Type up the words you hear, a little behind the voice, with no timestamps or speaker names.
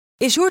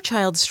Is your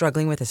child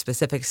struggling with a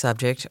specific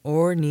subject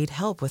or need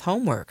help with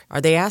homework?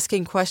 Are they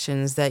asking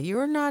questions that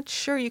you're not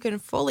sure you can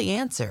fully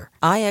answer?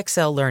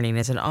 IXL Learning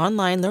is an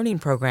online learning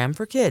program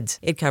for kids.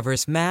 It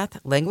covers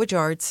math, language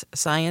arts,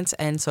 science,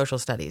 and social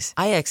studies.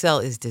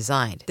 IXL is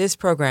designed. This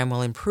program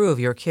will improve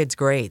your kids'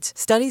 grades.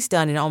 Studies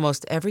done in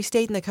almost every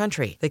state in the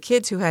country. The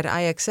kids who had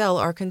IXL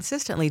are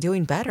consistently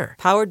doing better.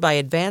 Powered by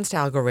advanced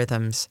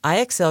algorithms,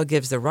 IXL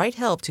gives the right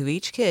help to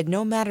each kid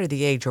no matter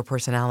the age or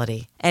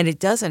personality. And it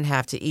doesn't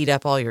have to eat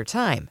up all your time.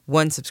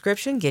 One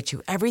subscription gets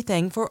you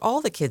everything for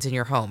all the kids in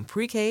your home,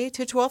 pre-K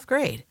to 12th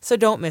grade. So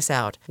don't miss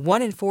out.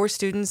 1 in 4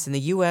 students in the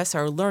U.S.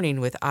 are learning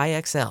with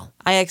IXL.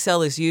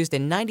 IXL is used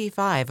in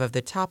 95 of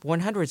the top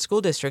 100 school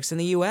districts in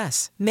the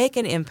U.S. Make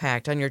an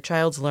impact on your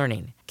child's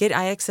learning. Get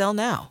IXL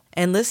now.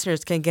 And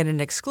listeners can get an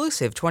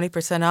exclusive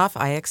 20% off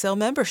IXL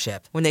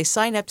membership when they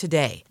sign up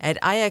today at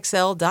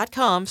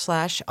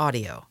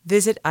IXL.com/audio.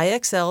 Visit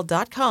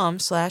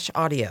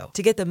IXL.com/audio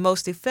to get the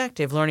most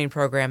effective learning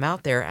program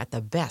out there at the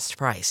best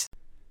price.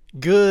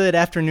 Good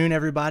afternoon,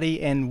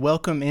 everybody, and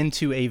welcome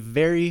into a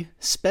very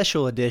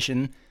special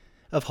edition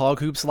of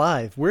Hog Hoops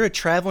Live. We're a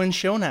traveling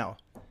show now.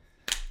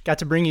 Got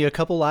to bring you a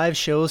couple live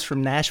shows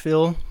from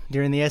Nashville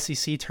during the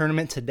SEC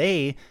tournament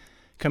today,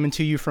 coming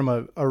to you from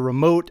a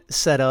remote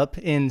setup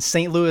in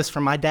St. Louis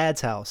from my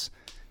dad's house.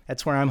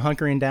 That's where I'm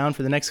hunkering down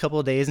for the next couple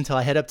of days until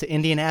I head up to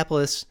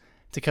Indianapolis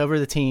to cover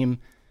the team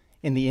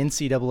in the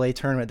NCAA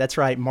tournament. That's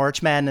right,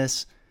 March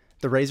Madness.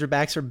 The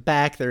Razorbacks are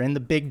back. They're in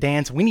the big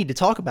dance. We need to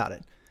talk about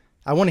it.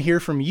 I want to hear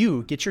from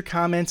you. Get your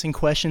comments and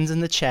questions in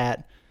the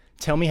chat.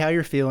 Tell me how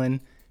you're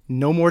feeling.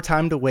 No more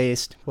time to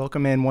waste.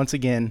 Welcome in once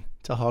again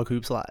to Hog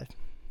Hoops Live.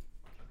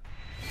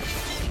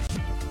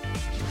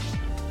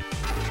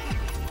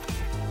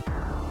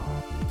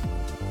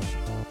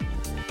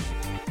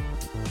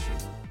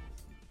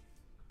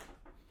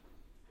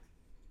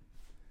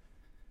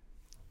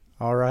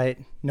 All right,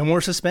 no more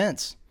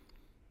suspense.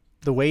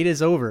 The wait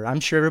is over.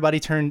 I'm sure everybody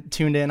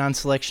tuned in on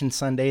Selection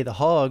Sunday. The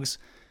Hogs,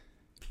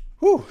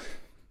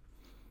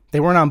 they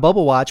weren't on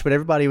Bubble Watch, but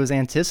everybody was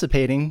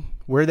anticipating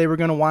where they were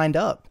going to wind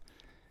up.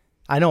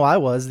 I know I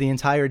was the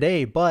entire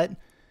day, but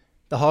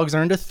the Hogs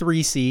earned a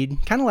 3 seed,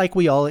 kind of like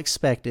we all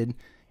expected,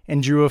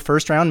 and drew a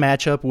first-round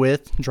matchup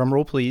with,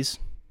 drumroll please,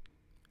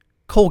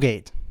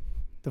 Colgate,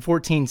 the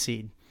 14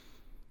 seed.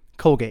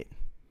 Colgate.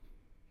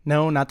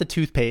 No, not the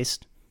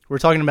toothpaste. We're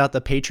talking about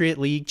the Patriot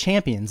League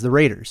champions, the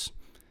Raiders.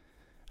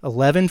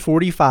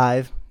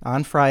 11:45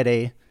 on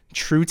Friday,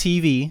 True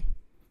TV.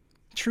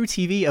 True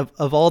TV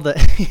of all the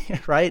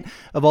right?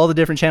 Of all the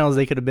different channels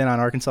they could have been on,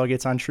 Arkansas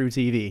gets on True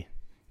TV.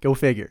 Go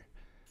figure.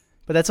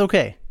 But that's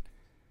okay.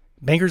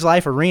 Bankers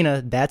Life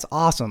Arena, that's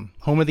awesome.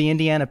 Home of the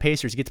Indiana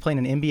Pacers. Get to play in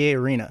an NBA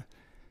arena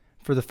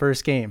for the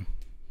first game.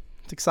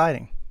 It's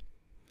exciting.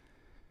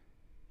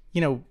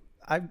 You know,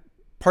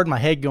 pardon my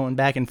head going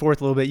back and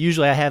forth a little bit.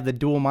 Usually I have the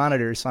dual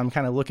monitors, so I'm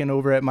kind of looking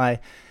over at my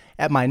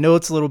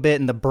notes a little bit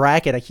and the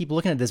bracket. I keep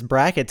looking at this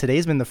bracket.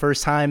 Today's been the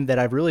first time that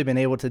I've really been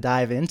able to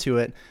dive into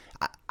it.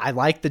 I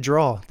like the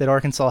draw that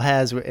Arkansas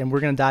has, and we're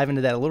going to dive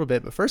into that a little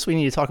bit. But first we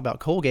need to talk about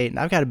Colgate, and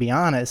I've got to be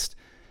honest,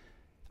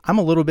 I'm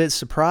a little bit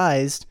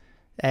surprised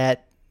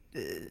at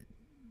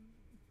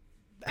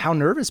how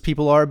nervous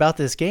people are about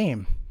this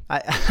game.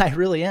 I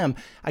really am.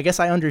 I guess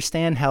I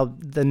understand how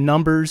the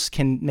numbers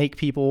can make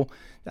people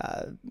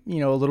a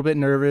little bit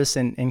nervous,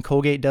 and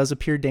Colgate does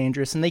appear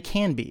dangerous, and they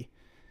can be.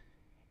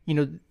 You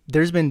know,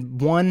 there's been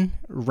one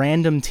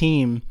random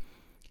team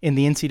in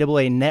the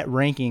NCAA net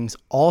rankings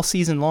all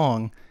season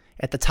long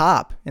at the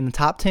top, in the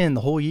top 10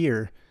 the whole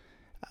year,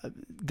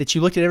 that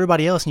you looked at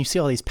everybody else and you see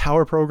all these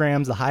power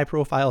programs, the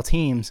high-profile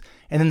teams,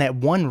 and then that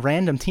one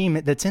random team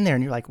that's in there,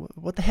 and you're like,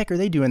 what the heck are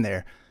they doing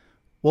there?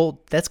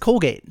 Well, that's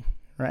Colgate,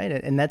 right?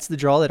 And that's the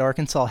draw that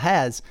Arkansas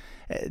has.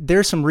 There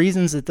are some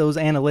reasons that those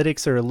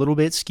analytics are a little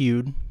bit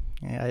skewed.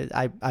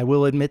 I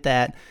will admit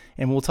that,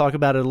 and we'll talk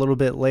about it a little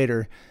bit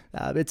later.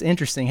 It's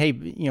interesting. Hey,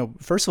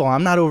 first of all,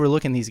 I'm not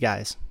overlooking these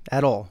guys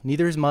at all.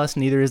 Neither is Muss,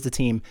 neither is the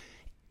team.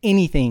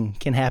 Anything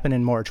can happen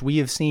in March. We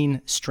have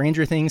seen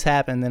stranger things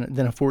happen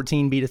than a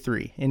 14 beat a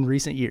 3 in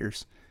recent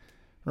years,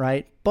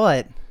 right?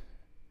 But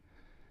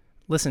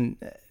listen,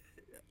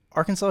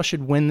 Arkansas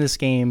should win this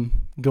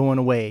game going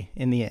away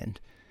in the end.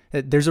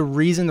 There's a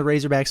reason the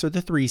Razorbacks are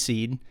the 3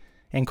 seed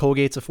and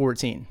Colgate's a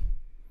 14.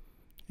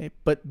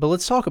 But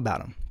let's talk about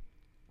them.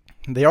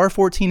 They are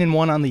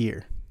 14-1 on the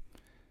year.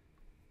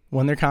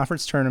 Won their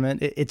conference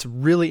tournament. It's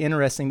really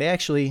interesting. They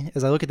actually,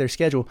 as I look at their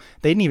schedule,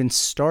 they didn't even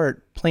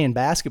start playing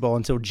basketball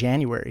until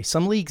January.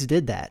 Some leagues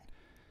did that.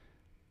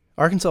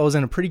 Arkansas was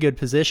in a pretty good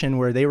position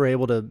where they were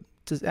able to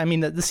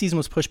the season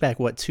was pushed back,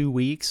 2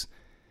 weeks?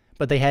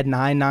 But they had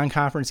 9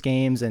 non-conference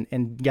games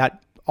and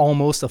got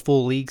almost a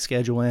full league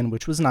schedule in,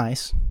 which was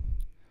nice.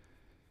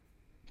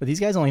 But these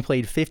guys only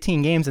played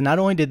 15 games, and not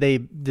only did they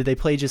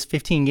play just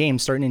 15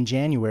 games starting in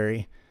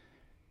January,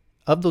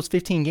 of those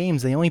 15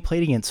 games, they only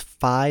played against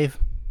 5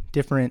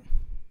 different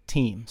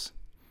teams.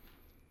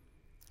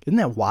 Isn't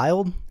that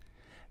wild?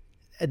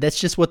 That's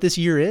just what this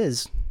year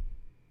is,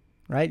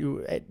 right?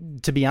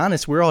 To be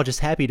honest, we're all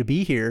just happy to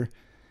be here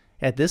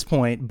at this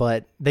point,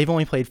 but they've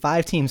only played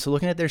 5 teams. So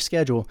looking at their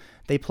schedule,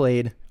 they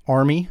played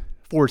Army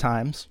 4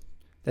 times.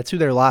 That's who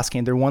their loss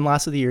came. Their one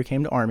loss of the year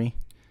came to Army.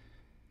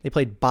 They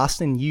played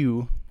Boston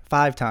U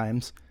 5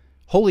 times,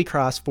 Holy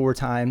Cross 4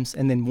 times,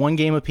 and then 1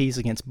 game apiece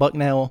against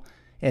Bucknell,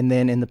 and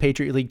then in the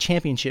Patriot League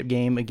championship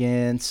game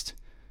against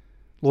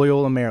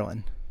Loyola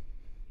Maryland.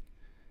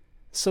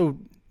 So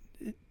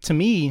to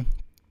me,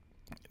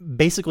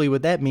 basically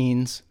what that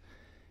means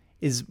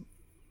is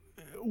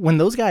when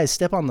those guys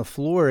step on the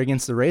floor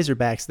against the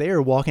Razorbacks, they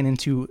are walking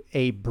into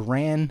a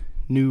brand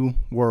new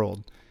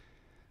world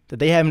that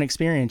they haven't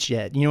experienced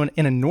yet. You know,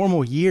 in a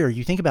normal year,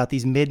 you think about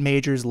these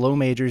mid-majors, low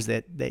majors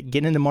that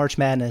get into March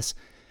Madness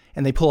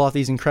and they pull off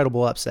these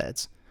incredible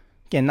upsets.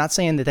 Again, not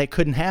saying that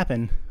couldn't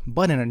happen,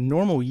 but in a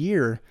normal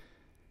year,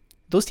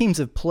 those teams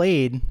have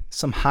played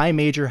some high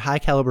major, high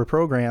caliber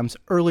programs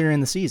earlier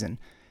in the season.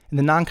 In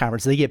the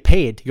non-conference, they get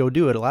paid to go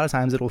do it. A lot of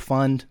times it'll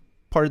fund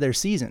part of their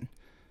season.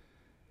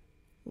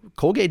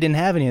 Colgate didn't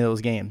have any of those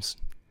games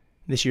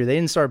this year. They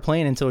didn't start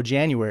playing until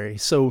January.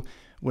 So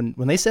when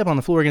they step on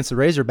the floor against the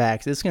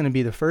Razorbacks, it's going to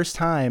be the first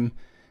time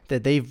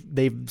that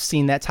they've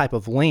seen that type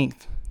of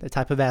length, that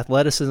type of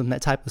athleticism,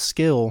 that type of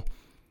skill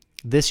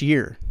this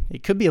year.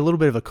 It could be a little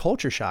bit of a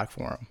culture shock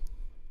for them.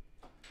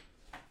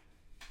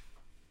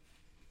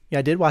 Yeah,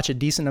 I did watch a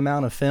decent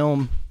amount of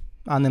film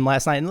on them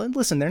last night. And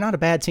listen, they're not a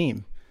bad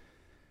team.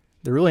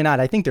 They're really not.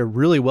 I think they're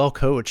really well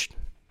coached.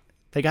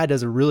 That guy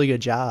does a really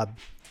good job.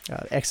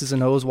 X's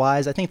and O's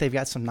wise, I think they've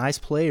got some nice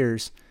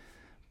players.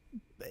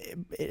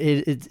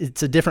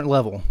 It's a different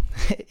level.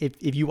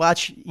 If you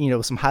watch,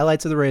 some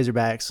highlights of the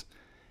Razorbacks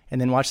and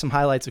then watch some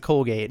highlights of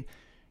Colgate,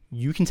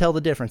 you can tell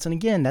the difference. And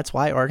again, that's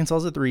why Arkansas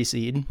is a 3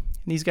 seed. And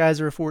these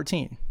guys are a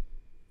 14.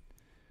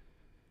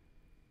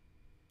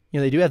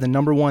 They do have the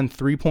number 1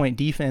 3-point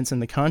defense in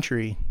the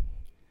country,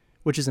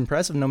 which is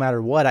impressive no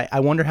matter what. I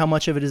wonder how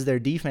much of it is their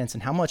defense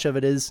and how much of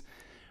it is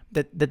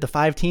that the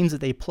 5 teams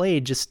that they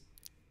played just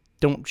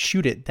don't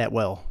shoot it that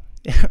well,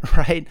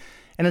 right?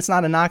 And it's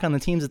not a knock on the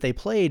teams that they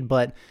played,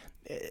 but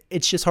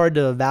it's just hard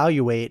to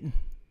evaluate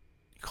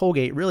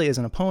Colgate really as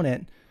an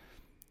opponent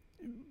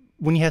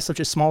when you have such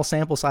a small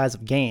sample size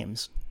of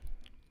games.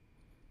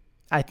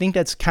 I think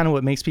that's kind of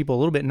what makes people a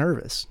little bit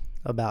nervous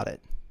about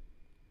it.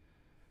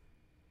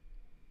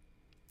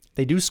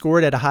 They do score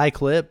it at a high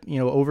clip,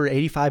 over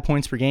 85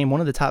 points per game,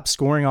 one of the top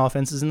scoring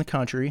offenses in the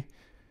country,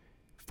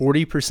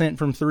 40%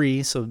 from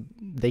 3, so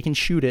they can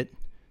shoot it.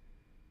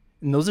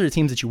 And those are the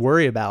teams that you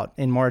worry about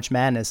in March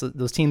Madness.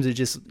 Those teams that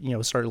just,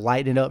 start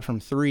lighting it up from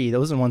 3.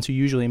 Those are the ones who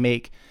usually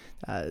make,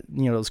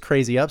 those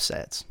crazy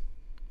upsets.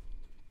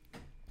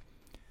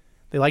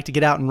 They like to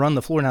get out and run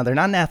the floor. Now, they're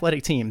not an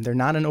athletic team. They're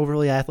not an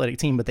overly athletic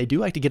team, but they do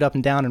like to get up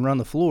and down and run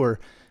the floor.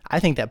 I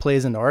think that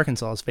plays into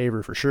Arkansas's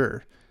favor for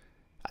sure.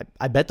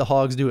 I bet the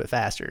Hogs do it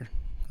faster,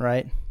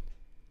 right?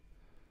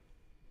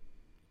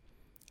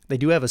 They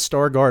do have a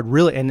star guard,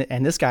 really,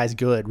 and this guy's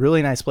good,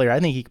 really nice player.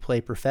 I think he could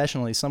play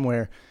professionally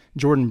somewhere.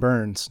 Jordan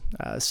Burns,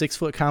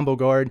 6-foot combo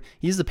guard.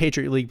 He's the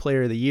Patriot League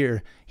Player of the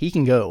Year. He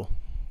can go.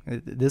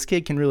 This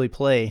kid can really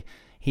play.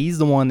 He's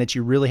the one that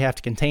you really have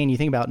to contain. You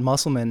think about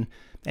Musselman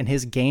and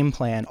his game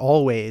plan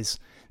always.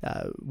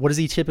 What is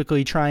he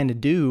typically trying to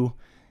do?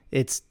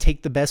 It's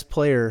take the best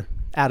player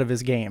out of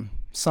his game,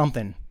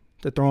 something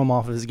to throw him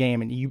off of his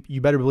game. And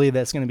you better believe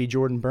that's going to be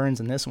Jordan Burns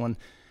in this one.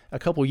 A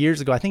couple years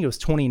ago, I think it was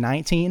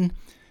 2019,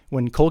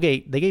 when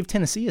Colgate, they gave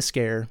Tennessee a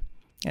scare,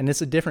 and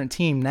it's a different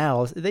team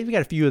now. They've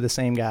got a few of the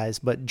same guys,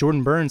 but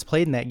Jordan Burns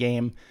played in that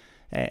game,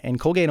 and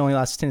Colgate only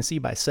lost to Tennessee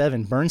by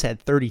 7. Burns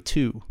had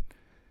 32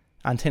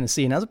 on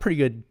Tennessee, and that was a pretty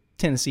good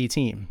Tennessee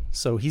team.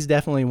 So he's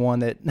definitely one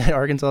that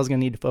Arkansas is going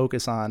to need to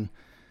focus on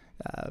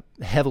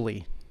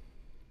heavily.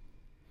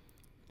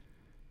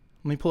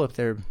 Let me pull up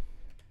their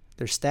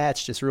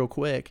stats just real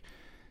quick.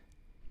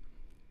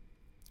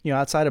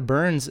 Outside of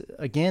Burns,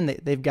 again,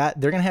 they're going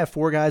to have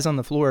 4 guys on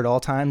the floor at all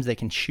times that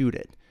can shoot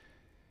it.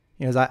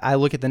 As I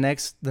look at the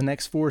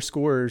next 4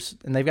 scorers,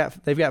 and they've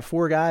got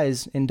 4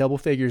 guys in double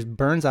figures.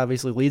 Burns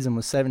obviously leads them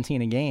with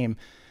 17 a game,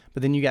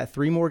 but then you got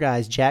 3 more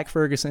guys: Jack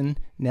Ferguson,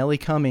 Nelly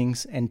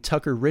Cummings, and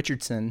Tucker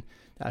Richardson,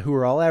 who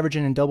are all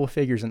averaging in double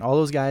figures, and all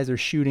those guys are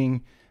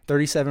shooting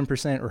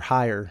 37% or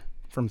higher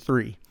from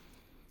 3.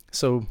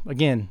 So,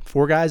 again,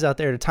 4 guys out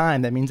there at a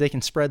time. That means they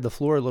can spread the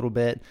floor a little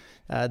bit.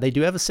 They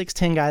do have a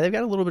 6'10 guy. They've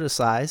got a little bit of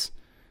size,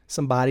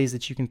 some bodies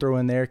that you can throw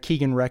in there.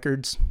 Keegan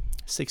Records,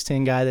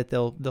 6'10 guy that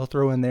they'll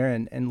throw in there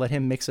and let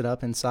him mix it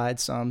up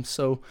inside some.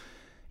 So,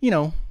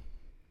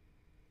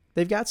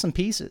 they've got some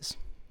pieces.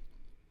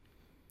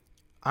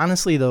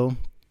 Honestly, though,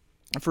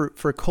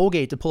 for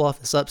Colgate to pull off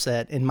this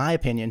upset, in my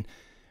opinion,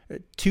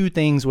 2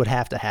 things would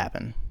have to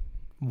happen.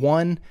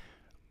 One,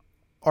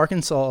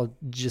 Arkansas,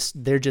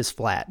 they're just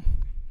flat.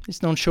 They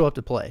just don't show up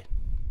to play.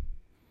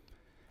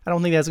 I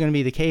don't think that's going to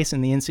be the case in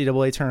the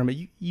NCAA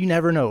tournament. You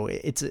never know.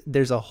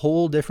 There's a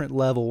whole different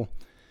level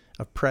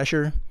of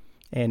pressure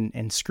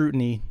and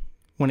scrutiny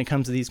when it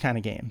comes to these kind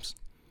of games.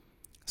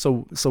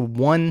 So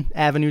one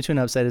avenue to an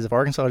upset is if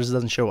Arkansas just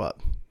doesn't show up.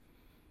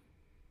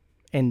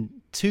 And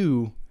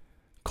 2,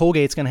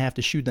 Colgate's going to have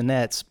to shoot the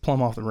nets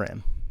plumb off the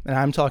rim. And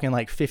I'm talking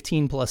like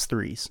 15 plus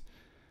threes.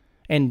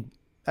 And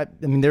I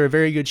mean, they're a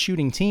very good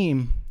shooting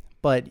team,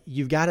 but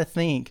you've got to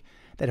think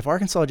that if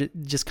Arkansas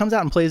just comes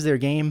out and plays their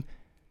game,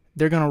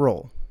 they're going to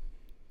roll.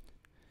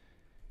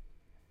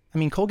 I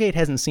mean, Colgate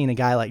hasn't seen a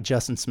guy like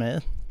Justin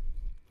Smith,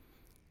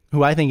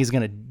 who I think is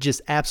going to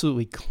just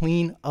absolutely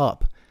clean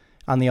up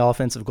on the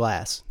offensive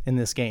glass in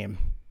this game.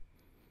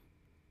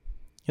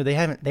 You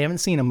know, they haven't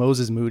seen a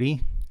Moses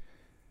Moody.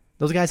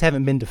 Those guys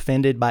haven't been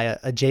defended by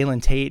a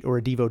Jalen Tate or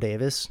a Devo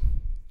Davis.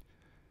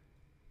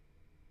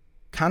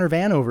 Connor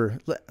Vanover,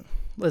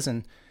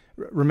 listen,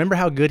 remember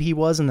how good he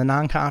was in the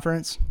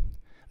non-conference?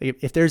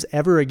 If there's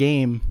ever a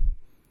game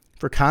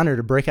for Connor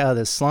to break out of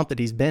this slump that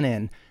he's been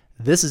in,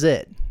 this is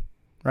it,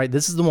 right?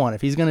 This is the one.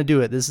 If he's going to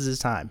do it, this is his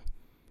time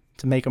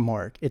to make a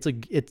mark. This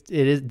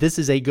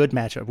is a good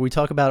matchup. We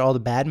talk about all the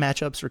bad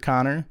matchups for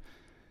Connor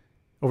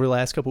over the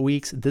last couple of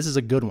weeks. This is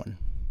a good one.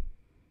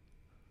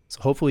 So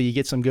hopefully you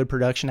get some good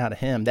production out of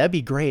him. That'd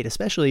be great,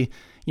 especially,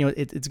 you know,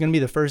 it's going to be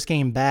the first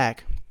game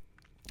back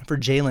for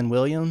Jalen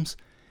Williams.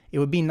 It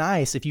would be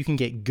nice if you can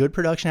get good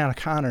production out of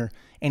Connor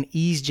and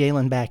ease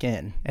Jalen back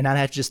in and not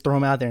have to just throw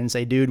him out there and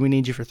say, dude, we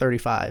need you for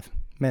 35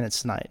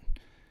 minutes tonight.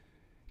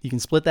 You can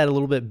split that a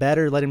little bit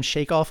better, let him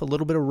shake off a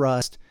little bit of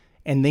rust,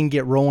 and then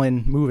get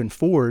rolling moving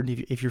forward.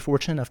 If you're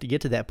fortunate enough to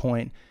get to that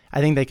point,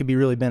 I think that could be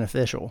really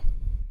beneficial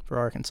for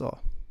Arkansas.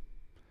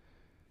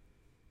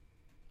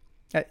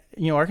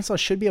 You know, Arkansas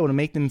should be able to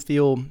make them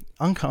feel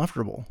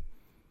uncomfortable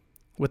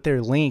with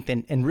their length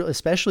and really,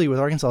 especially with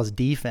Arkansas's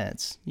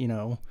defense, you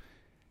know,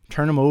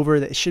 turn them over.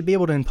 They should be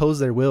able to impose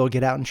their will,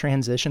 get out and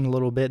transition a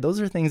little bit.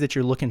 Those are things that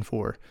you're looking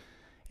for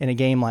in a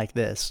game like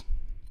this.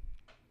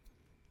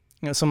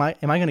 You know, so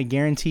am I going to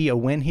guarantee a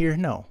win here?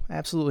 No,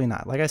 absolutely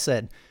not. Like I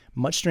said,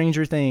 much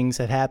stranger things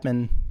have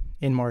happened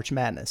in March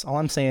Madness. All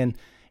I'm saying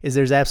is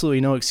there's absolutely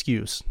no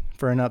excuse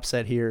for an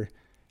upset here.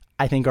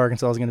 I think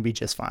Arkansas is going to be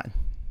just fine.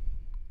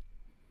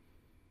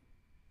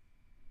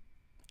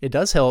 It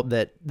does help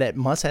that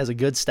Muss has a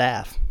good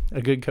staff,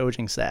 a good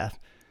coaching staff.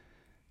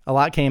 A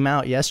lot came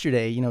out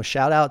yesterday. You know,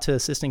 shout out to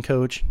assistant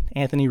coach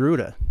Anthony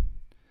Ruda.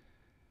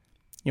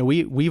 You know,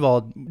 we've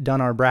all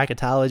done our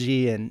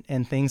bracketology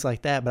and things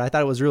like that, but I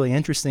thought it was really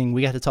interesting.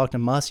 We got to talk to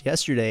Muss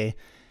yesterday,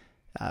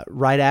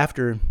 right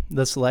after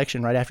the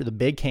selection, right after the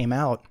big came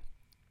out,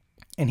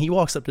 and he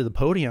walks up to the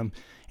podium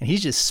and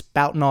he's just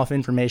spouting off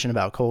information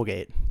about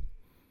Colgate.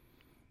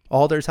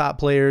 All their top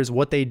players,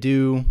 what they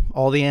do,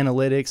 all the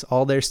analytics,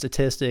 all their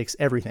statistics,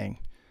 everything.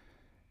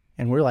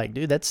 And we're like,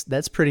 dude,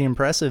 that's pretty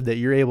impressive that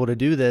you're able to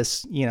do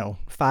this, you know,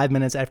 5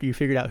 minutes after you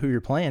figured out who you're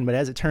playing. But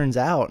as it turns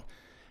out,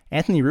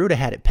 Anthony Ruda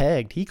had it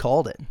pegged. He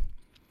called it.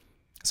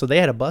 So they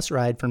had a bus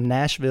ride from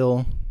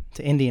Nashville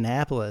to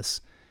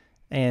Indianapolis,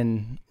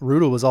 and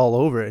Ruda was all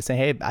over it, saying,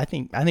 hey, I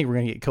think we're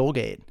going to get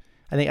Colgate.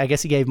 I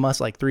guess he gave Muss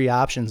like 3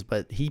 options,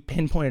 but he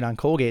pinpointed on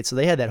Colgate. So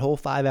they had that whole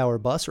 5-hour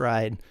bus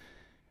ride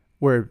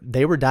where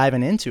they were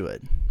diving into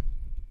it.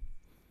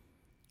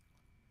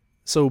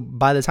 So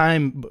by the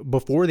time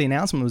before the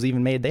announcement was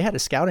even made, they had a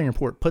scouting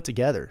report put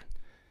together,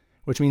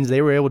 which means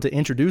they were able to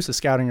introduce a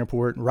scouting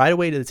report right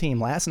away to the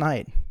team last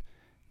night.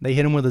 They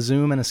hit them with a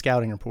Zoom and a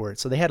scouting report.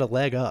 So they had a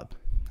leg up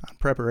on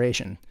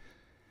preparation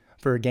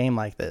for a game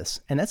like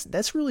this. And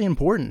that's really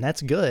important.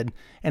 That's good.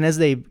 And as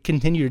they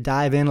continue to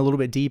dive in a little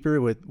bit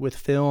deeper with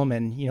film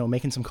and, you know,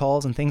 making some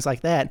calls and things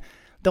like that,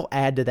 they'll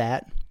add to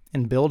that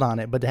and build on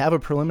it. But to have a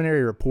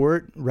preliminary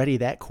report ready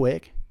that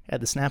quick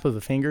at the snap of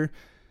a finger,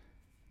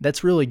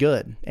 that's really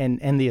good.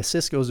 And the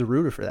assist goes to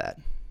Ruda for that.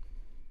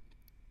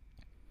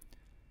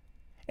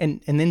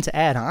 And then to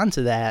add on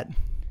to that,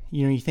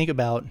 you know, you think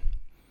about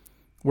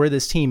where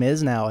this team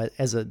is now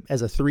as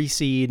a 3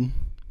 seed and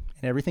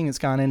everything that's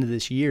gone into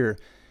this year.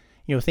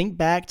 You know, think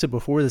back to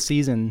before the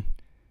season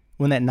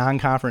when that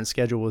non-conference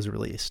schedule was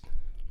released.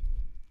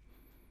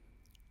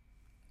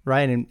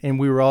 Right? And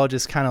we were all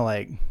just kind of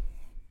like,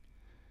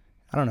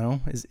 I don't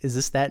know, is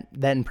this that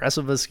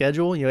impressive of a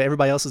schedule? You know,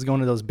 everybody else is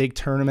going to those big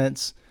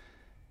tournaments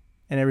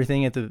and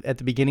everything at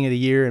the beginning of the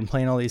year and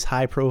playing all these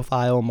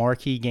high-profile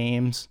marquee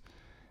games.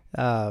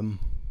 Arkansas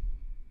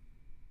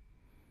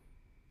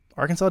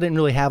didn't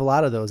really have a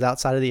lot of those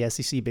outside of the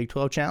SEC Big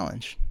 12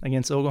 Challenge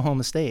against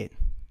Oklahoma State.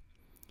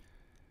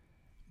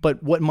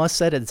 But what Muss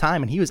said at the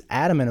time, and he was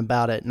adamant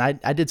about it, and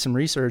I did some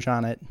research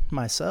on it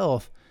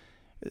myself,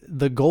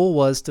 the goal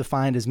was to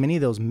find as many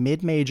of those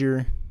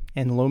mid-major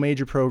and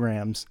low-major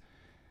programs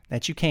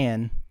that you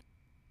can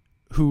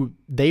who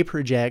they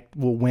project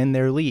will win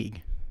their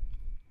league.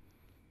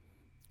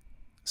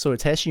 So it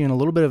tests you in a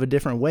little bit of a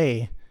different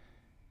way,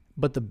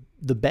 but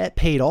the bet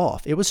paid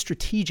off. It was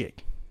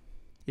strategic.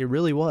 It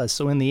really was.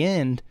 So in the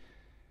end,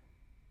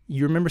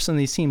 you remember some of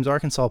these teams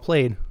Arkansas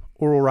played: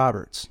 Oral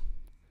Roberts,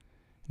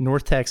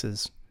 North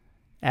Texas,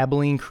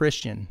 Abilene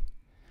Christian.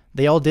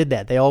 They all did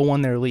that. They all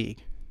won their league.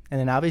 And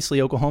then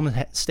obviously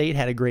Oklahoma State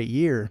had a great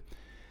year.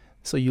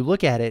 So you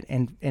look at it,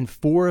 and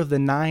 4 of the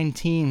 9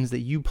 teams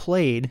that you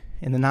played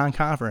in the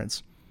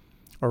non-conference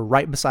are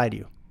right beside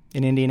you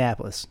in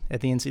Indianapolis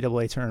at the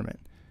NCAA tournament.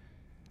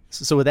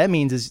 So what that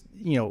means is,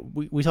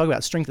 we talk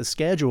about strength of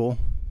schedule,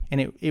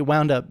 and it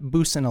wound up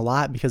boosting a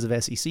lot because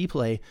of SEC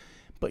play,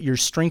 but your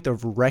strength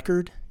of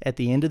record at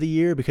the end of the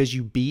year, because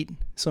you beat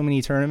so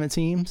many tournament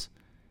teams,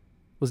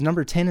 was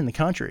number 10 in the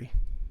country.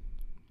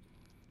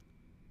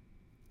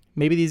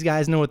 Maybe these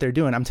guys know what they're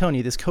doing. I'm telling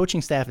you, this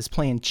coaching staff is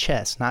playing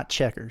chess, not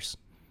checkers.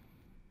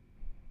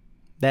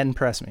 That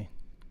impressed me.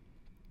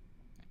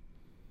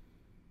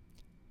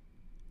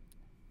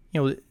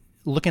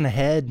 Looking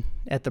ahead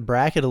at the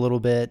bracket a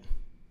little bit,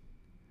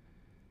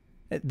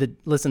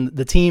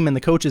 the team and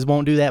the coaches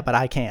won't do that, but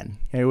I can.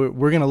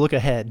 We're going to look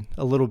ahead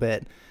a little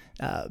bit.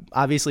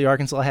 Obviously,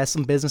 Arkansas has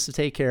some business to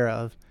take care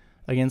of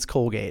against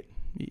Colgate.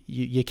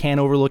 You can't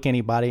overlook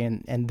anybody,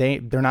 and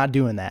they're not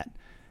doing that.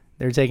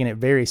 They're taking it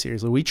very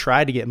seriously. We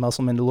tried to get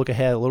Musselman to look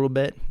ahead a little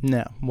bit.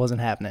 No,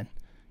 wasn't happening.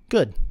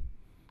 Good.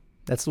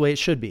 That's the way it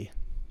should be.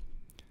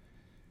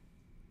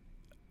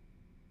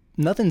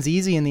 Nothing's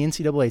easy in the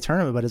NCAA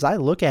tournament, but as I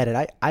look at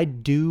it, I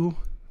do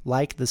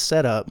like the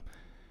setup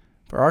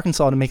for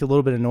Arkansas to make a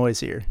little bit of noise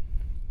here.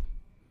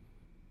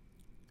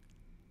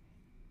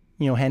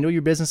 Handle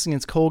your business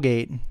against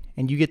Colgate,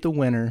 and you get the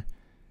winner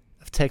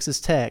of Texas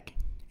Tech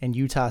and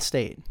Utah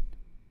State.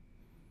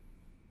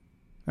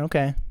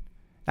 Okay.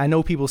 I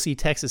know people see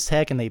Texas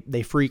Tech and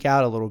they freak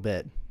out a little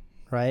bit,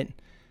 right?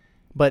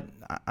 But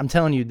I'm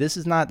telling you, this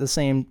is not the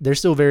same. They're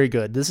still very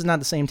good. This is not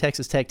the same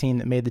Texas Tech team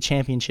that made the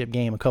championship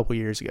game a couple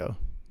years ago.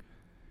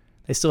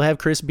 They still have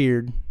Chris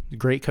Beard, the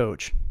great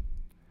coach.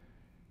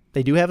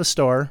 They do have a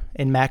star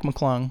in Mac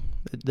McClung,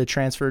 the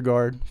transfer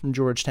guard from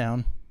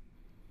Georgetown.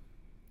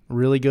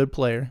 Really good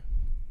player.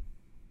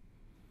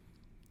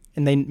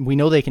 And we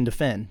know they can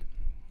defend,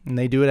 and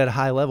they do it at a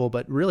high level.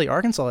 But really,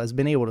 Arkansas has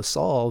been able to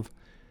solve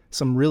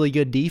some really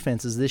good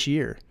defenses this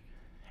year.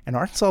 And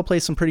Arkansas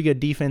plays some pretty good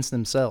defense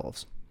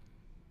themselves.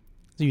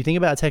 So you think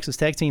about a Texas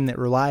Tech team that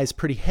relies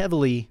pretty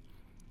heavily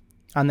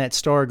on that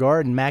star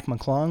guard and Mac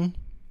McClung,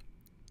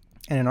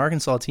 and an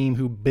Arkansas team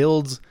who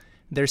builds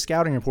their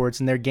scouting reports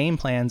and their game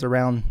plans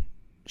around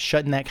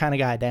shutting that kind of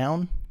guy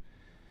down.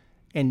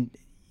 And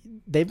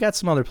they've got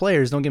some other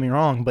players, don't get me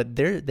wrong, but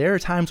there are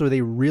times where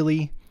they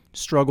really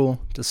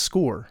struggle to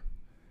score.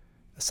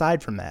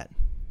 Aside from that,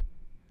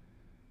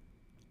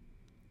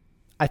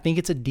 I think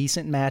it's a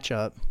decent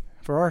matchup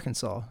for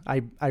Arkansas.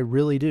 I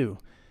really do.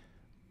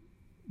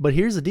 But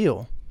here's the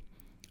deal.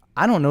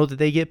 I don't know that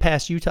they get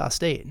past Utah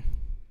State.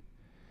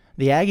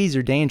 The Aggies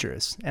are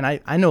dangerous, and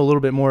I know a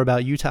little bit more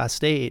about Utah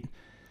State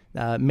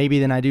maybe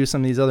than I do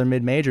some of these other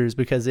mid-majors,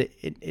 because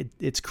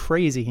it's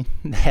crazy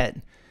that,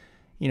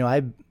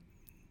 I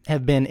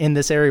have been in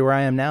this area where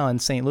I am now in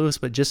St. Louis,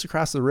 but just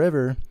across the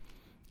river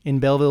in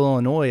Belleville,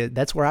 Illinois,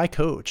 that's where I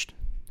coached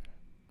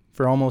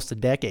for almost a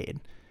decade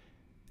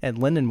at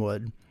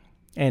Lindenwood.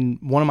 And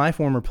one of my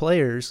former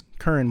players,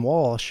 Curran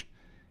Walsh,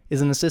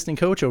 is an assistant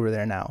coach over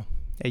there now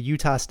at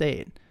Utah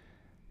State.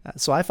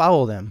 So I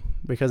follow them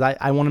because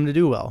I want them to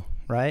do well,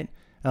 right?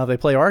 Now, if they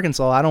play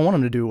Arkansas, I don't want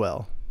them to do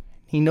well.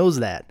 He knows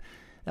that.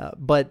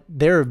 But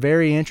they're a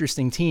very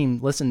interesting team.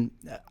 Listen,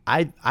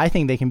 I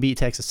think they can beat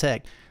Texas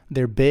Tech.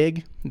 They're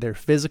big. They're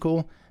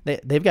physical.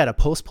 They've got a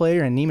post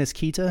player in Neemias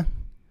Queta.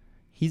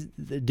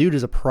 The dude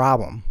is a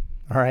problem.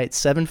 All right,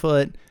 7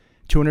 foot,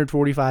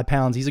 245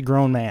 pounds. He's a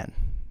grown man.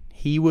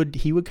 He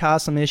would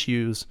cause some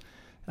issues,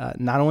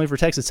 not only for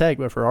Texas Tech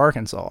but for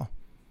Arkansas.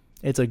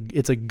 It's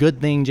a good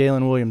thing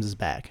Jalen Williams is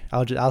back.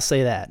 I'll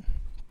say that.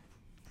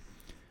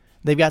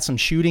 They've got some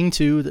shooting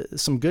too,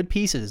 some good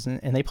pieces,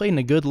 and they played in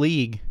a good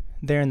league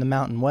there in the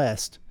Mountain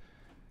West.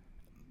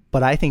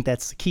 But I think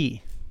that's the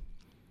key.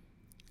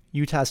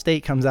 Utah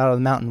State comes out of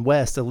the Mountain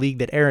West, a league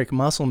that Eric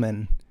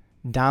Musselman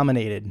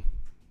dominated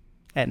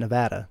at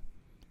Nevada.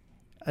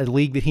 A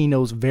league that he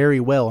knows very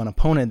well, an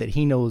opponent that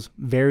he knows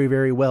very,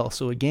 very well.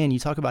 So again, you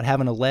talk about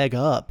having a leg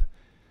up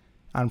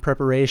on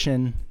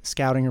preparation,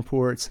 scouting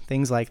reports,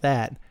 things like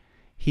that.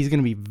 He's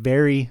going to be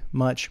very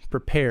much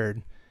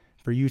prepared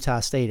for Utah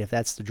State if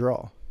that's the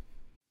draw.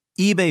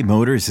 eBay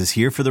Motors is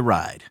here for the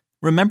ride.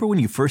 Remember when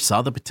you first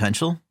saw the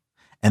potential?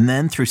 And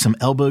then through some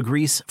elbow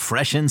grease,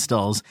 fresh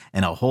installs,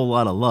 and a whole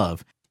lot of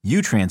love,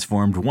 you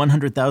transformed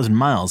 100,000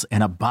 miles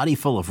and a body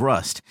full of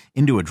rust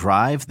into a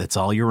drive that's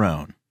all your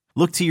own.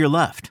 Look to your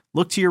left.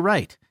 Look to your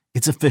right.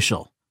 It's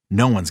official.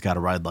 No one's got a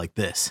ride like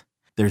this.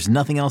 There's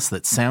nothing else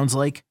that sounds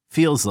like,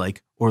 feels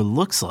like, or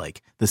looks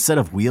like the set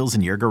of wheels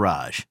in your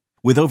garage.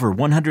 With over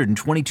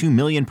 122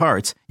 million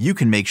parts, you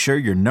can make sure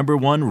your number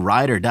one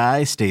ride or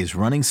die stays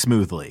running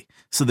smoothly.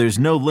 So there's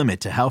no limit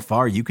to how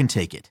far you can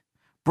take it.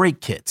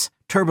 Brake kits,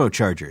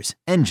 turbochargers,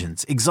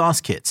 engines,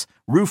 exhaust kits,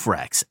 roof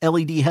racks,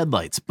 LED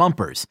headlights,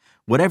 bumpers,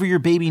 whatever your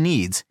baby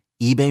needs,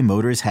 eBay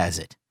Motors has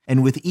it.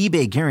 And with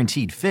eBay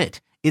Guaranteed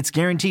Fit, it's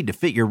guaranteed to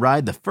fit your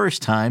ride the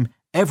first time,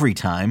 every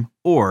time,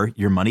 or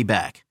your money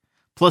back.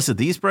 Plus at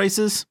these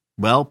prices,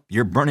 well,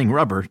 you're burning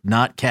rubber,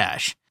 not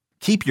cash.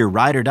 Keep your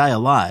ride or die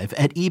alive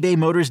at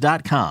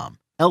ebaymotors.com.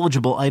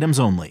 Eligible items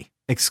only.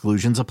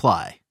 Exclusions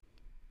apply.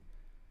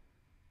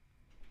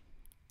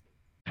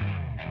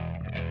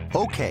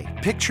 Okay,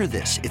 picture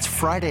this. It's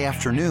Friday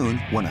afternoon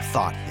when a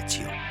thought hits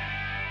you.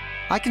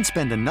 I can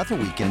spend another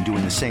weekend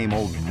doing the same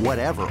old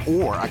whatever,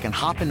 or I can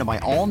hop into my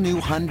all-new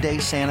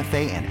Hyundai Santa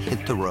Fe and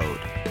hit the road.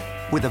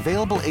 With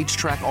available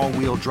H-Track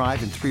all-wheel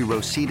drive and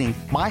 3-row seating,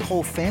 my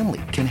whole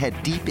family can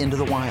head deep into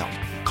the wild.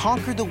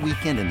 Conquer the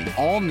weekend in the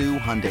all-new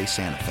Hyundai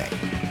Santa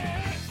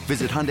Fe.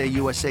 Visit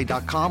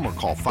HyundaiUSA.com or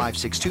call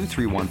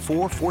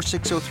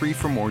 562-314-4603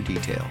 for more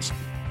details.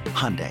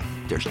 Hyundai,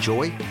 there's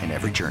joy in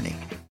every journey.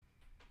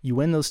 You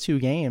win those 2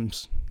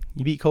 games.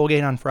 You beat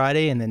Colgate on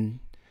Friday and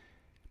then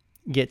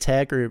get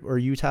Tech or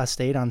Utah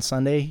State on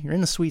Sunday. You're in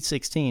the Sweet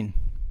 16.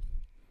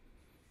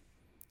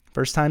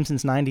 First time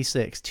since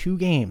 96. 2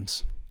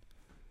 games.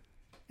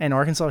 And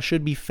Arkansas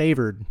should be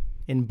favored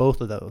in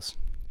both of those.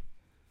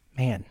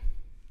 Man.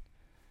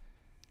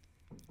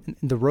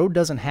 The road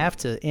doesn't have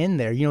to end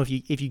there. You know,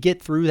 if you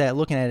get through that,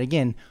 looking at it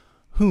again,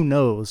 who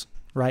knows,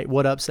 right,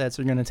 what upsets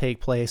are going to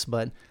take place.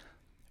 But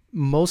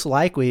most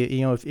likely,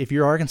 you know, if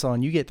you're Arkansas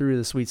and you get through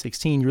the Sweet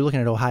 16, you're looking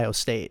at Ohio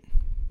State.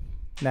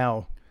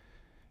 Now,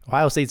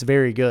 Ohio State's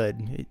very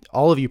good.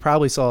 All of you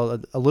probably saw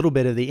a little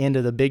bit of the end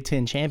of the Big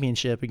Ten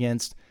championship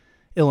against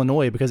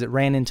Illinois because it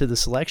ran into the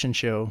selection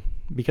show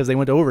because they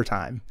went to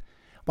overtime.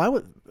 Why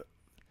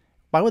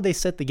would they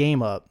set the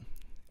game up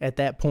at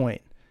that point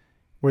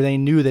where they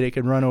knew that it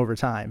could run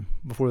overtime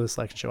before the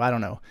selection show? I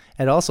don't know.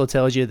 It also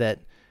tells you that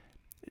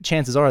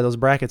chances are those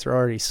brackets are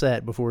already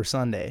set before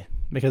Sunday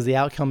because the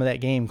outcome of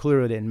that game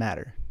clearly didn't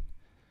matter.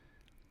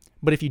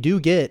 But if you do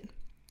get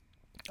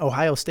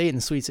Ohio State in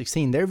the Sweet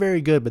 16, they're very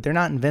good, but they're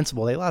not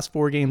invincible. They lost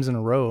 4 games in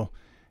a row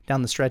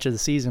down the stretch of the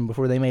season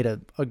before they made a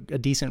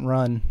decent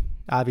run,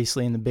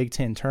 obviously, in the Big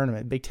Ten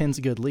tournament. Big Ten's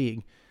a good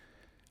league.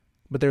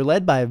 But they're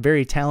led by a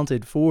very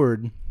talented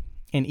forward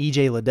in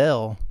E.J.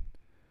 Liddell,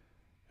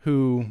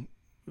 who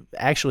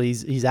actually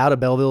he's out of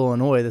Belleville,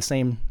 Illinois, the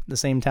same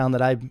town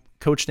that I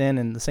coached in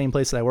and the same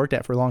place that I worked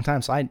at for a long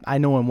time. So I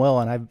know him well,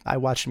 and I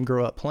watched him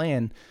grow up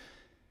playing.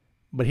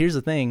 But here's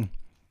the thing.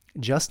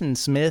 Justin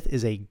Smith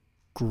is a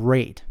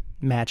great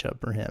matchup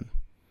for him.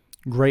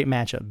 Great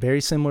matchup. Very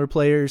similar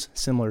players,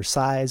 similar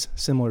size,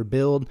 similar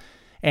build.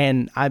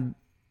 And I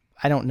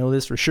don't know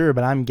this for sure,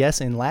 but I'm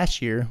guessing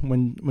last year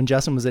when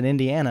Justin was at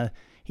Indiana,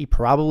 he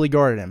probably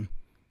guarded him.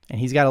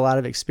 And he's got a lot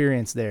of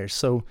experience there.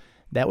 So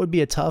that would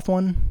be a tough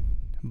one,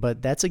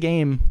 but that's a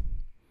game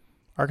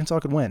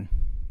Arkansas could win.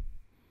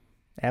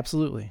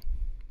 Absolutely.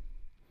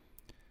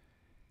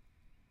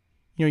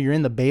 You know, you're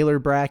in the Baylor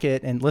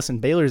bracket, and listen,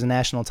 Baylor's a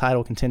national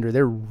title contender.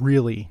 They're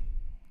really,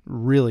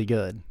 really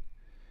good.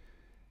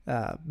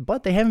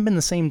 But they haven't been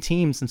the same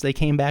team since they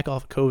came back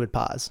off COVID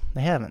pause.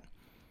 They haven't.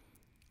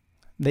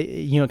 They,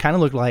 you know, kind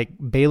of looked like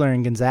Baylor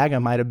and Gonzaga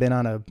might have been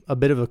on a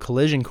bit of a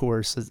collision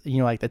course, you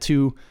know, like the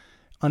 2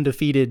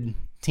 undefeated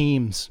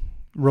teams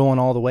rolling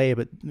all the way.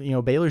 But, you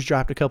know, Baylor's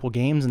dropped a couple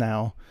games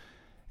now.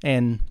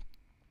 And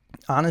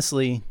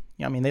honestly,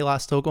 I mean, they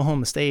lost to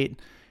Oklahoma State.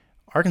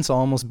 Arkansas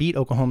almost beat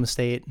Oklahoma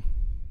State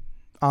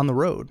on the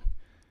road.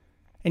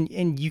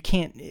 And you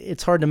can't,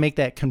 it's hard to make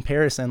that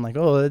comparison like,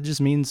 oh, that just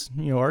means,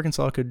 you know,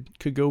 Arkansas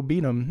could go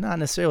beat them. Not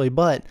necessarily,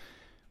 but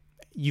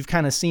you've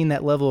kind of seen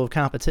that level of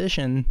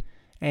competition,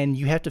 and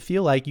you have to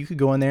feel like you could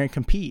go in there and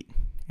compete.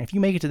 And if you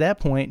make it to that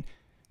point,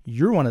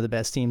 you're one of the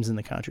best teams in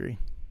the country.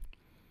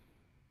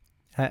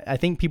 I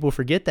think people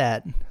forget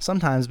that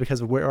sometimes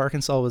because of where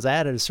Arkansas was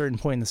at a certain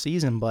point in the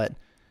season, but,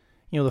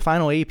 you know, the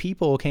final AP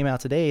poll came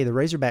out today. The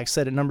Razorbacks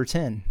set at number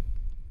 10.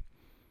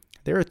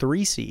 They're a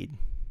 3 seed.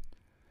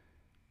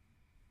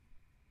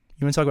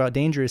 You want to talk about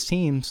dangerous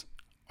teams?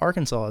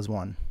 Arkansas is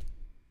one.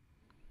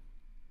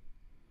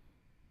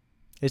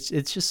 It's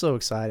just so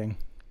exciting.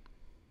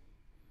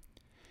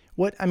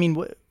 What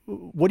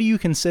do you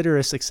consider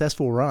a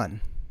successful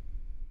run?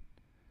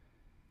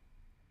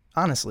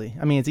 Honestly,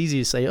 I mean, it's easy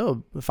to say,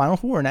 oh, the Final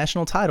Four,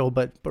 national title,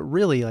 but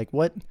really, like,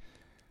 what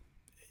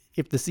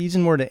if the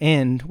season were to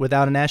end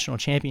without a national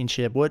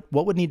championship? What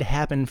would need to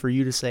happen for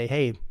you to say,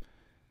 hey,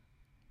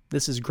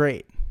 this is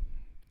great?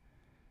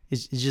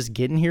 Is just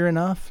getting here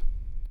enough?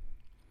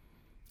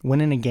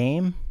 Winning a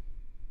game?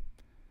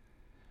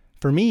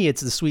 For me,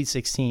 it's the Sweet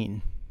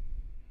 16.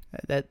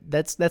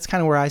 That's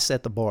kind of where I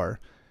set the bar.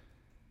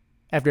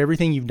 After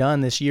everything you've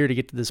done this year to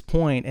get to this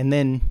point, and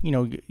then, you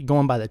know,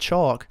 going by the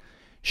chalk,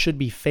 should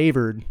be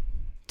favored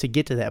to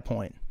get to that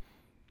point.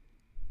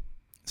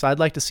 So I'd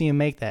like to see him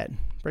break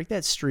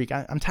that streak.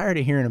 I'm tired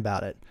of hearing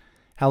about it.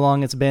 How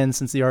long it's been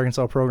since the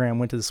Arkansas program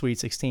went to the Sweet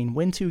 16.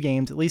 Win 2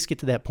 games, at least get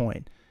to that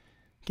point.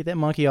 Get that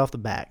monkey off the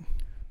back.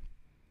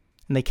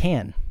 And they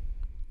can.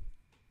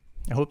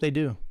 I hope they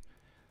do.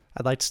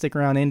 I'd like to stick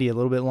around Indy a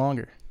little bit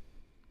longer.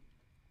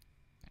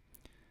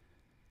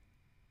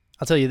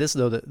 I'll tell you this,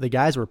 though, the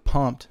guys were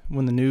pumped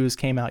when the news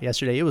came out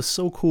yesterday. It was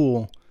so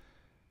cool.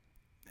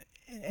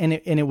 And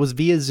it was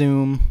via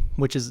Zoom,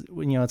 which is,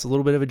 you know, it's a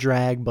little bit of a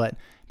drag, but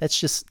that's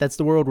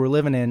the world we're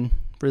living in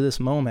for this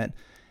moment.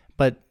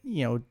 But,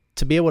 you know,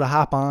 to be able to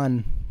hop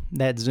on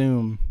that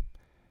Zoom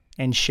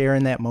and share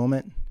in that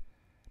moment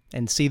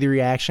and see the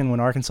reaction when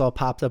Arkansas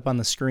popped up on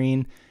the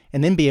screen,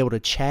 and then be able to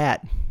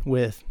chat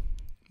with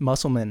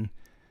Musselman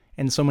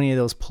and so many of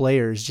those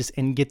players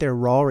and get their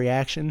raw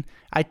reaction.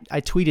 I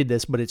tweeted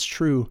this, but it's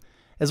true.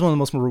 It's one of the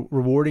most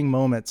rewarding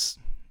moments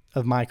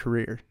of my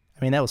career. I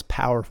mean, that was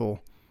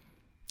powerful,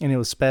 and it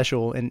was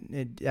special,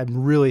 and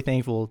I'm really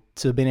thankful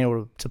to have been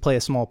able to play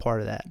a small part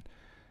of that.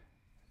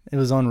 It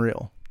was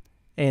unreal.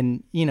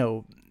 And,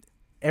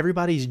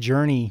 everybody's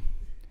journey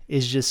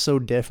is just so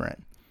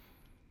different.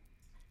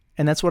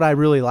 And that's what I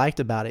really liked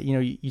about it.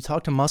 You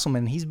talk to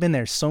Musselman, he's been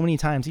there so many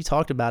times. He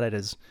talked about it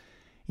as,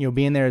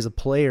 being there as a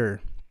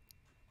player,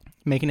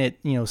 making it,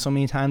 so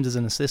many times as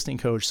an assistant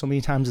coach, so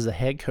many times as a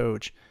head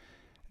coach.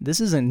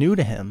 This isn't new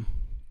to him.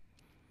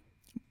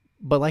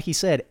 But like he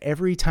said,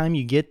 every time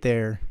you get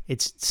there,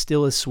 it's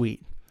still as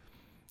sweet.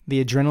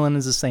 The adrenaline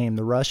is the same.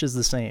 The rush is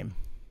the same.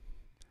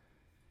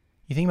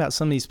 You think about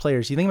some of these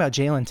players. You think about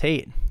Jalen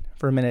Tate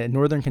for a minute at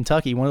Northern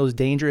Kentucky, one of those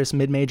dangerous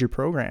mid-major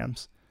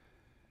programs.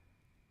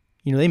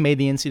 They made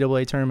the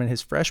NCAA tournament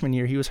his freshman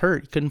year. He was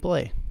hurt. He couldn't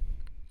play.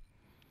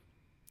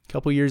 A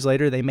couple years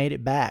later, they made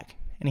it back,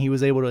 and he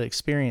was able to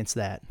experience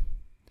that.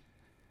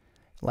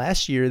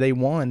 Last year, they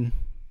won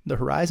the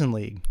Horizon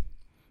League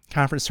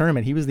conference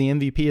tournament. He was the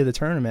MVP of the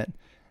tournament.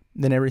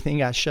 Then everything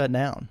got shut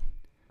down.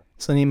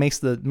 So then he makes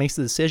the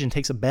decision,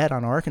 takes a bet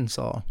on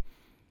Arkansas,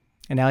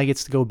 and now he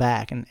gets to go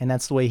back, and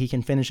that's the way he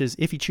can finish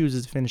if he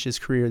chooses to finish his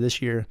career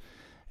this year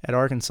at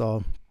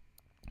Arkansas.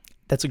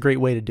 That's a great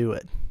way to do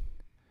it.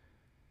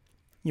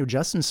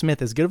 Justin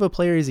Smith, as good of a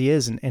player as he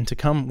is, and to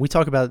come, we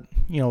talk about,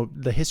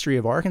 the history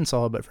of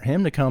Arkansas, but for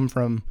him to come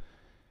from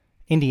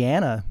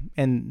Indiana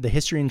and the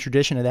history and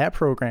tradition of that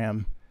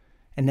program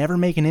and never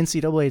make an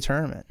NCAA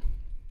tournament.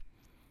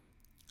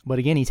 But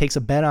again, he takes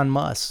a bet on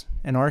Muss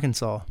in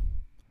Arkansas,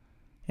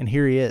 and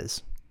here he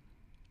is.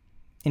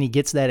 And he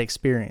gets that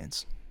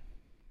experience.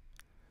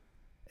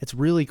 It's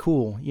really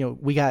cool.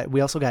 We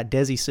also got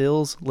Desi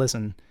Sills.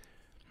 Listen,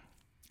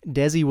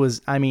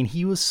 Desi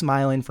he was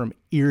smiling from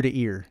ear to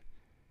ear.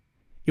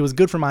 It was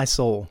good for my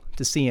soul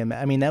to see him.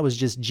 That was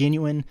just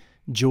genuine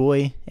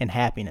joy and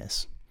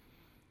happiness.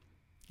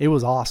 It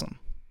was awesome.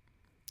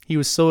 He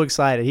was so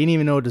excited. He didn't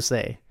even know what to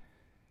say.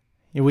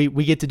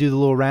 We get to do the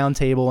little round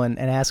table and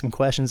ask him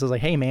questions. I was like,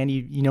 hey, man,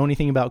 you know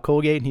anything about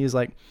Colgate? And he was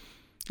like,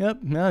 yep,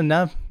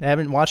 no, I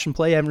haven't watched him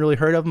play. I haven't really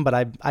heard of him, but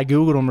I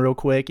Googled him real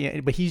quick.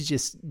 But he's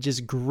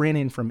just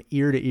grinning from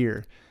ear to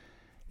ear.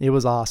 It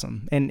was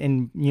awesome.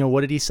 And what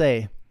did he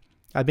say?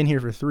 I've been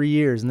here for 3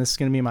 years, and this is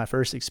going to be my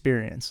first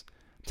experience.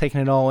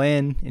 Taking it all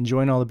in,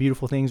 enjoying all the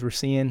beautiful things we're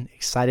seeing,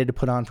 excited to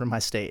put on for my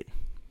state.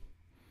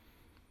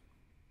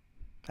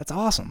 That's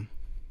awesome.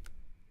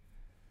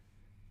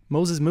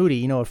 Moses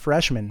Moody, a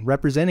freshman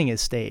representing his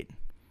state.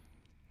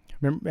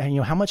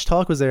 Remember, how much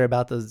talk was there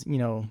about those,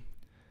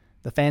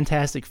 the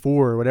Fantastic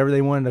Four, or whatever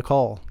they wanted to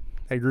call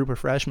that group of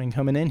freshmen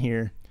coming in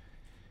here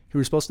who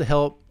were supposed to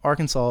help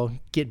Arkansas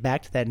get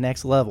back to that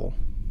next level.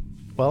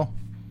 Well,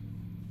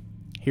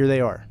 here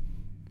they are.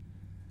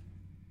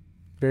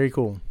 Very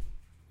cool.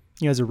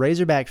 As a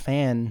Razorback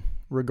fan,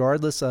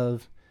 regardless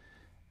of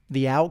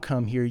the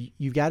outcome here,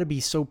 you've got to be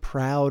so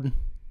proud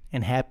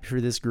and happy for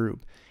this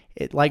group.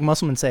 Like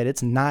Musselman said,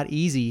 it's not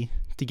easy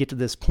to get to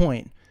this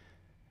point,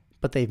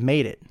 but they've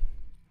made it.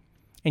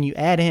 And you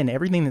add in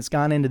everything that's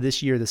gone into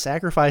this year, the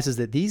sacrifices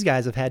that these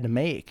guys have had to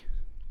make.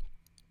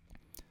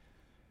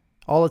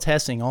 All the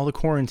testing, all the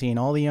quarantine,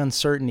 all the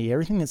uncertainty,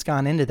 everything that's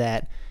gone into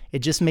that, it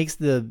just makes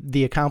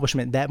the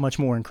accomplishment that much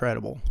more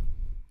incredible.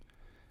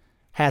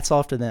 Hats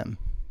off to them.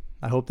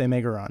 I hope they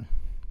make a run.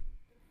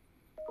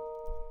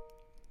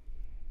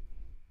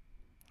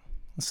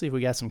 Let's see if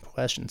we got some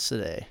questions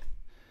today.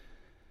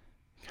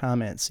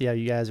 Comments, see how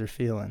you guys are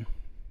feeling.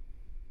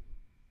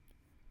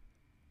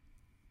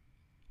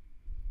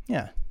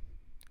 Yeah.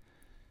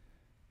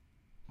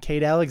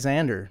 Kate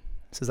Alexander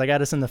says, I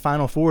got us in the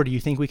Final Four. Do you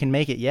think we can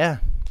make it? Yeah.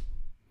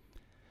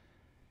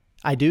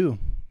 I do.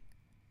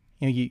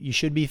 You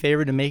should be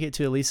favored to make it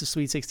to at least the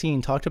Sweet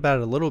 16. Talked about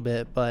it a little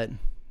bit, but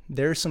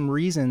there are some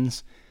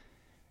reasons,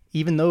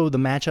 even though the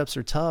matchups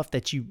are tough,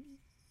 that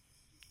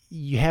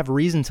you have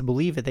reason to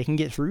believe that they can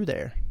get through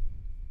there.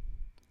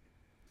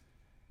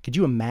 Could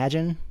you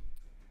imagine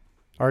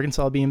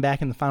Arkansas being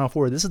back in the Final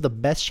Four? This is the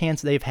best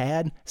chance they've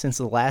had since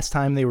the last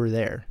time they were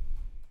there.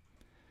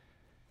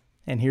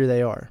 And here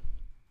they are.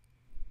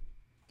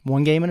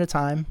 One game at a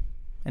time,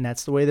 and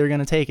that's the way they're going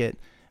to take it.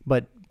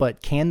 But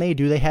can they?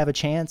 Do they have a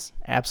chance?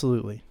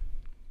 Absolutely.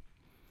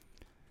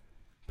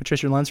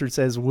 Patricia Lunsford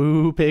says,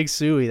 woo, pig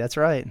suey. That's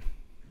right.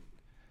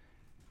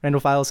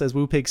 Randall File says,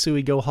 woo, pig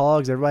suey, go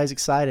Hogs. Everybody's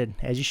excited,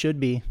 as you should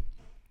be.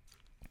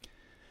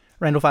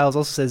 Randall Files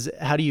also says,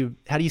 how do you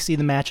see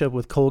the matchup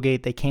with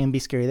Colgate? They can be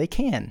scary. They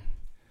can.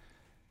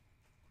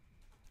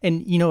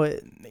 And,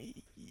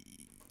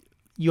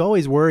 you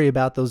always worry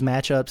about those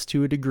matchups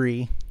to a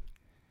degree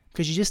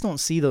because you just don't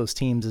see those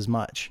teams as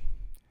much.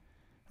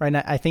 Right? And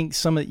I think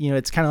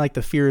it's kind of like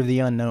the fear of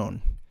the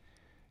unknown.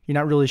 You're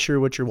not really sure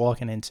what you're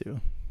walking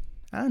into.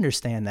 I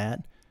understand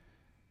that.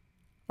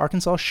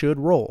 Arkansas should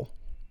roll.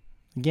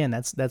 Again,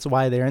 that's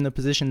why they're in the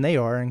position they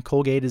are, and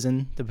Colgate is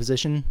in the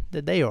position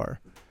that they are.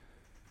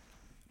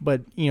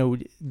 But,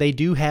 they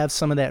do have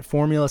some of that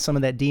formula, some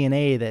of that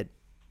DNA that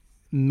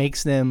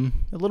makes them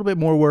a little bit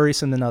more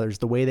worrisome than others.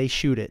 The way they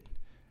shoot it,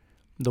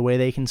 the way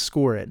they can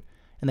score it.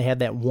 And they have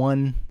that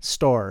one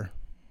star,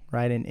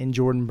 right, in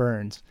Jordan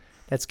Burns.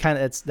 That's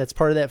that's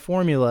part of that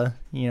formula,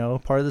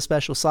 part of the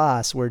special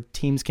sauce where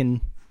teams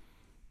can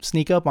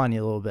sneak up on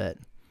you a little bit.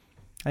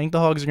 I think the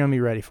Hogs are going to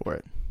be ready for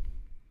it.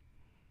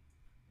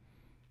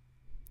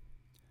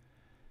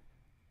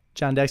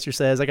 John Dexter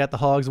says, I got the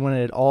Hogs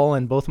winning it all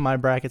in both of my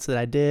brackets that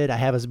I did. I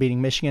have us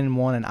beating Michigan in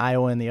one and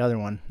Iowa in the other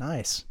one.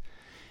 Nice.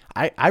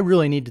 I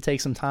really need to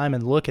take some time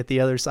and look at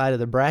the other side of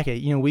the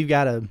bracket. We've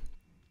got a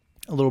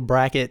little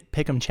bracket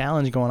pick'em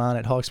challenge going on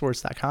at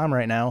hogsports.com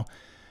right now.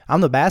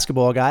 I'm the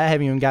basketball guy. I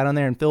haven't even got on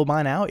there and filled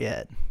mine out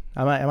yet.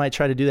 I might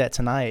try to do that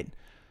tonight.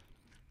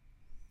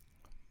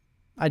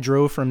 I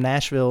drove from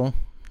Nashville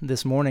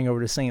this morning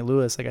over to St.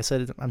 Louis. Like I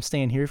said, I'm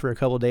staying here for a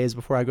couple of days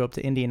before I go up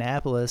to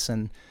Indianapolis,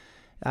 and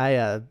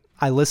I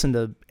listened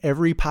to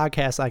every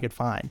podcast I could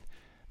find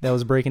that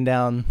was breaking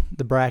down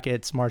the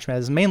brackets, March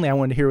Madness. Mainly, I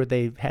wanted to hear what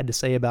they had to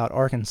say about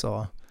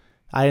Arkansas.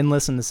 I didn't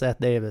listen to Seth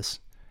Davis.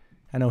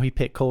 I know he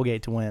picked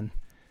Colgate to win.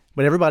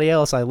 But everybody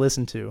else I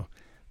listened to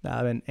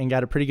and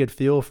got a pretty good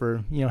feel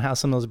for, how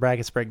some of those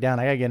brackets break down.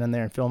 I got to get in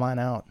there and fill mine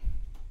out.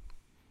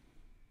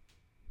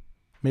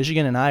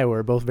 Michigan and Iowa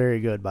are both very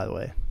good, by the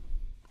way.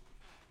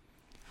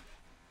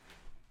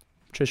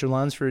 Trisha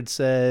Lunsford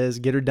says,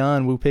 get her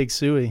done, Woo Pig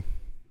Suey.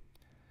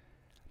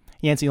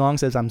 Yancey Long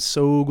says, I'm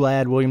so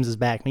glad Williams is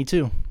back. Me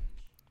too.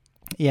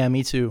 Yeah,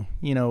 me too.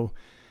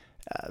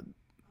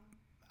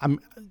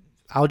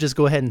 I'll just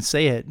go ahead and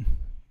say it.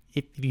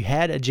 If you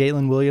had a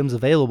Jalen Williams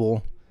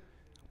available,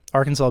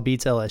 Arkansas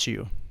beats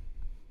LSU.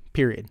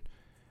 Period.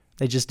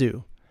 They just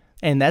do.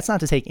 And that's not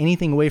to take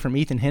anything away from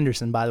Ethan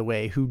Henderson, by the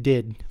way, who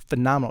did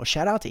phenomenal.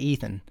 Shout out to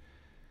Ethan.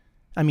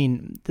 I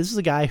mean, this is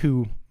a guy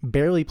who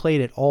barely played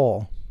at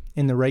all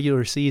in the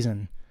regular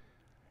season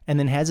and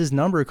then has his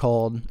number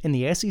called in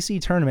the SEC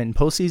tournament and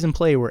postseason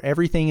play where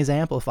everything is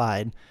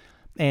amplified.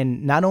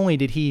 And not only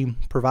did he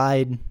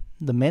provide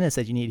the minutes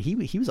that you need,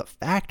 he was a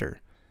factor.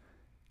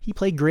 He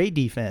played great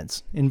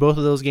defense in both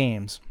of those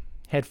games,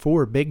 had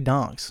 4 big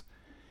dunks.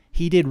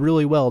 He did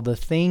really well. The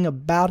thing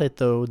about it,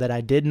 though, that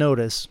I did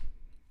notice,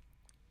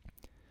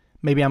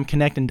 maybe I'm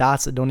connecting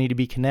dots that don't need to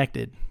be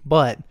connected,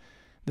 but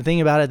the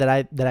thing about it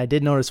that I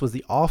did notice was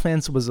the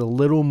offense was a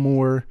little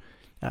more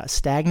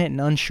stagnant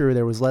and unsure.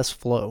 There was less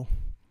flow.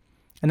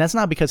 And that's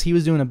not because he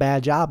was doing a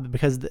bad job, but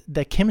because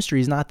the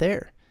chemistry is not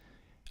there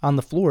on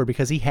the floor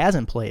because he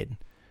hasn't played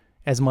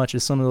as much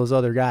as some of those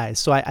other guys.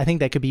 So I think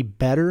that could be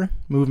better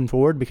moving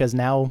forward because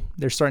now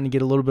they're starting to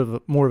get a little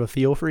bit more of a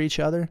feel for each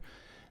other.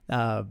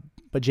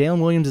 But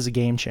Jalen Williams is a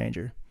game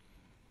changer.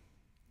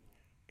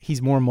 He's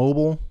more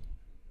mobile,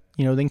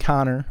 than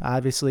Connor,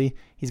 obviously.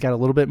 He's got a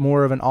little bit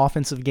more of an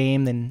offensive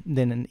game than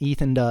an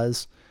Ethan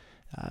does.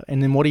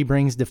 And then what he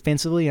brings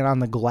defensively and on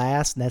the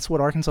glass, that's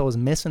what Arkansas was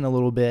missing a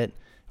little bit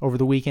over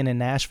the weekend in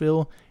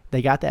Nashville.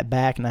 They got that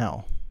back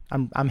now.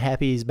 I'm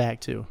happy he's back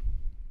too.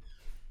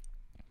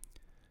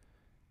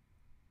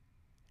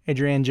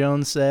 Adrienne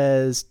Jones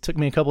says, took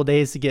me a couple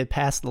days to get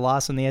past the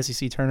loss in the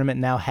SEC tournament.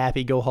 Now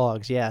happy, go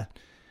Hogs. Yeah.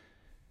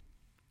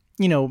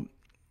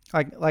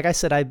 Like I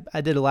said,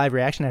 I did a live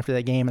reaction after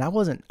that game, and I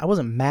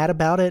wasn't mad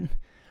about it,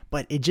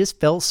 but it just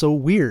felt so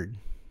weird.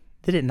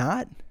 Did it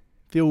not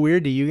feel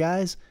weird to you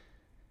guys?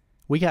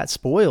 We got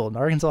spoiled.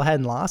 Arkansas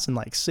hadn't lost in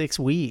like 6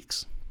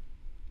 weeks.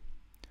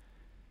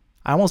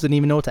 I almost didn't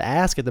even know what to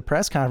ask at the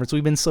press conference.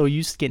 We've been so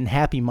used to getting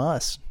happy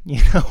muss,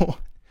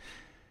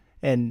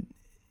 and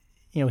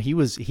he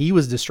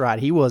was distraught.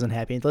 He wasn't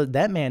happy.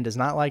 That man does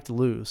not like to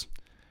lose.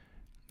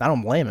 I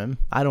don't blame him.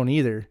 I don't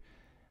either.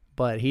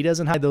 But he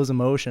doesn't hide those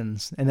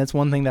emotions, and that's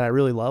one thing that I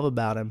really love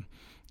about him.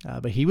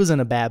 But he was in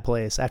a bad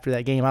place after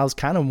that game. I was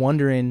kind of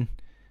wondering,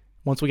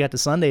 once we got to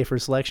Sunday for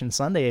Selection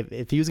Sunday,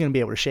 if he was going to be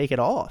able to shake it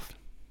off.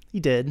 He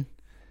did.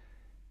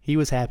 He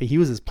was happy. He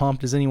was as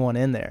pumped as anyone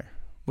in there,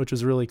 which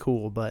was really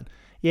cool. But,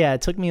 yeah,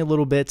 it took me a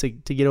little bit to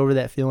get over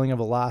that feeling of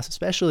a loss,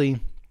 especially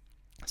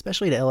to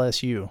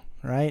LSU,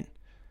 right?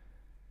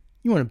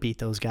 You want to beat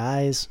those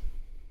guys.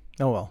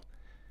 Oh, well.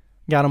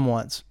 Got them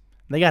once.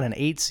 They got an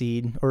 8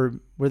 seed, or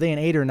were they an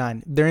 8 or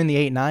 9? They're in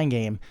the 8-9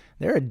 game.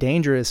 They're a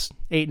dangerous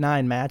 8-9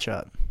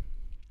 matchup.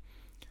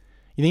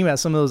 You think about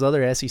some of those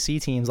other SEC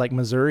teams like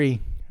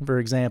Missouri, for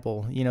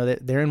example.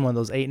 They're in one of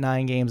those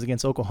 8-9 games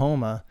against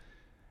Oklahoma,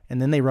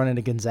 and then they run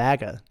into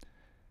Gonzaga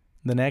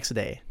the next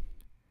day.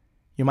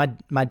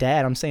 My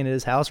dad, I'm staying at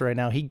his house right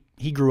now.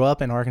 He grew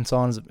up in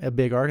Arkansas and is a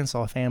big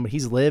Arkansas fan, but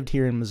he's lived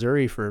here in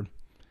Missouri for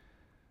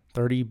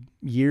 30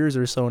 years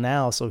or so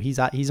now, so he's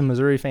a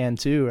Missouri fan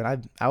too,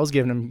 and I was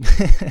giving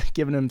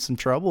him some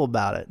trouble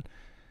about it.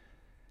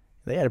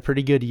 They had a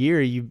pretty good year.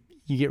 You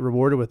get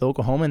rewarded with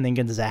Oklahoma and then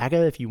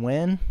Gonzaga if you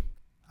win.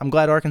 I'm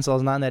glad Arkansas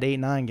is not in that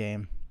 8-9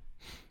 game.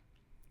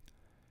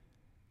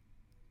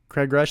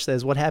 Craig Rush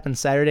says, what happened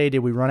Saturday? Did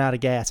we run out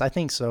of gas? I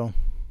think so.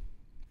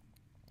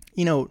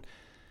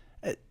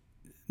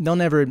 they'll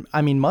never.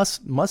 I mean, Muss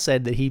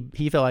said that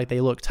he felt like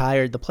they looked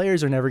tired. The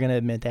players are never going to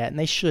admit that, and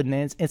they shouldn't.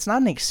 And it's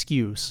not an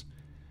excuse.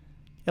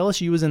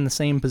 LSU was in the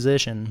same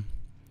position,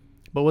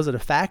 but was it a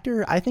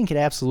factor? I think it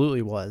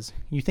absolutely was.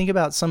 You think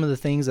about some of the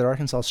things that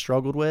Arkansas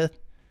struggled with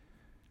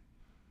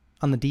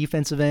on the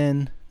defensive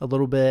end, a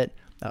little bit,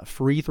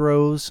 free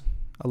throws,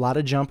 a lot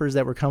of jumpers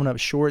that were coming up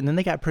short, and then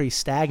they got pretty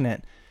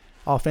stagnant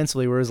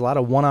offensively, where there's a lot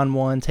of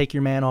one-on-one, take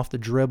your man off the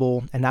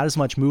dribble, and not as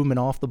much movement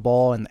off the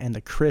ball, and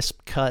the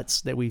crisp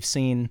cuts that we've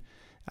seen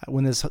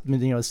when this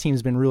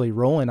team's been really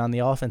rolling on the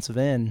offensive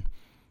end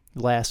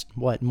the last,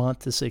 month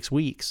to 6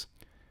 weeks.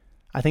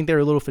 I think they were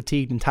a little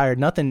fatigued and tired.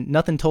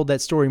 Nothing told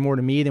that story more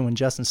to me than when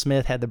Justin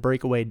Smith had the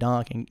breakaway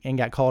dunk and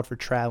got called for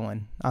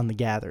traveling on the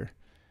gather.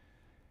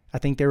 I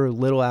think they were a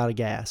little out of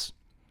gas.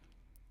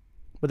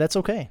 But that's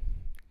okay,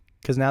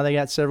 because now they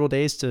got several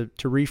days to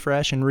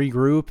refresh and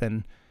regroup,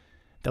 and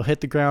they'll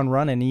hit the ground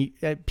running.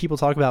 People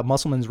talk about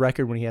Musselman's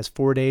record when he has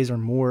 4 days or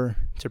more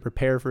to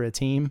prepare for a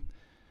team.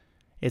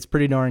 It's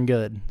pretty darn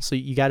good. So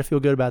you got to feel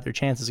good about their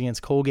chances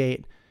against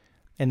Colgate.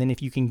 And then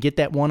if you can get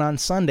that one on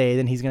Sunday,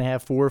 then he's going to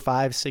have 4,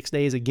 5, 6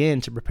 days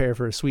again to prepare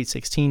for a Sweet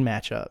 16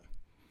 matchup.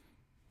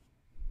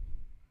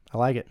 I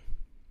like it.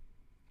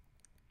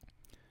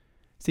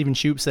 Stephen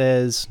Shoup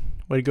says,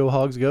 way to go,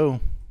 Hogs, go.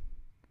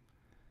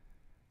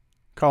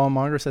 Carl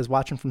Monger says,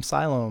 watching from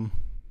Siloam.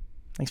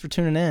 Thanks for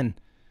tuning in.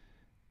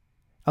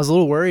 I was a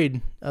little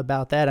worried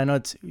about that. I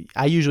know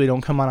I usually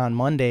don't come on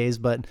Mondays,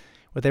 but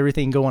with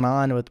everything going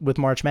on with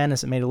March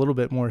Madness, it made a little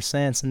bit more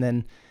sense. And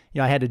then,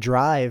 I had to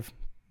drive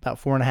about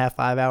 4.5,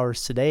 5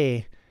 hours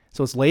today,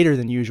 so it's later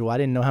than usual. I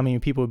didn't know how many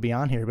people would be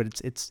on here,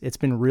 but it's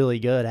been really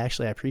good.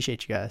 Actually, I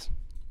appreciate you guys.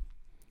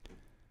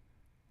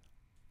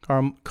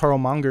 Carl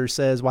Monger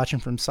says, watching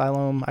from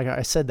Siloam.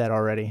 I said that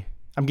already.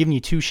 I'm giving you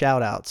 2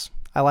 shout-outs.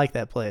 I like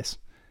that place.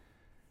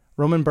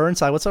 Roman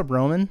Burnside, what's up,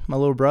 Roman? My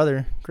little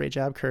brother. Great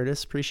job,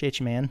 Curtis. Appreciate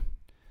you, man.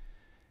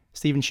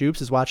 Stephen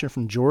Shoups is watching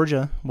from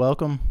Georgia.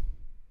 Welcome.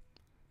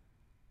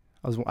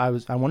 I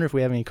wonder if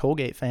we have any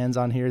Colgate fans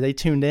on here. They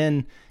tuned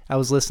in. I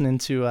was listening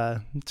to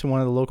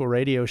one of the local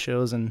radio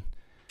shows in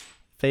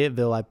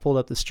Fayetteville. I pulled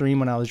up the stream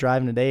when I was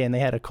driving today, and they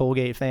had a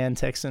Colgate fan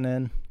texting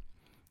in.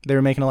 They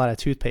were making a lot of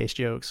toothpaste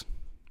jokes.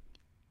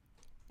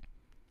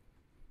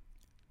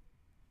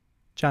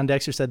 John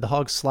Dexter said, the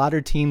Hogs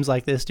slaughtered teams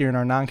like this during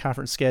our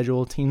non-conference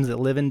schedule. Teams that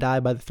live and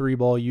die by the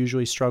 3-ball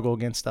usually struggle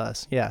against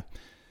us. Yeah,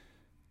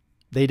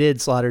 they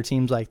did slaughter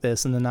teams like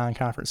this in the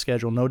non-conference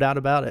schedule. No doubt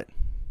about it.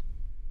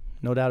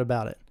 No doubt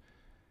about it.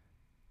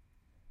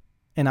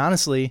 And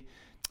honestly,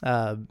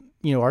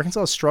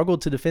 Arkansas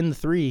struggled to defend the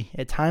 3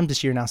 at times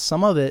this year. Now,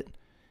 some of it,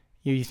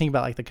 you think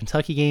about like the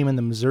Kentucky game and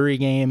the Missouri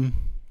game,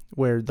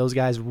 where those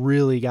guys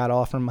really got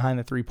off from behind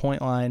the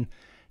 3-point line.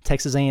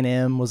 Texas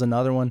A&M was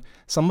another one.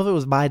 Some of it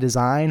was by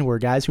design, where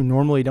guys who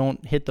normally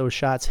don't hit those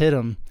shots hit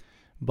them,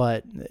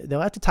 but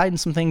they'll have to tighten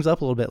some things up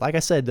a little bit. Like I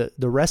said,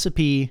 the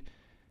recipe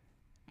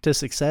to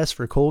success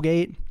for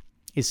Colgate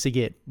is to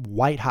get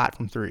white hot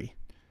from 3.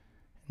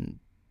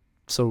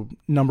 So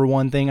number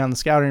one thing on the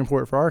scouting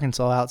report for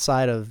Arkansas,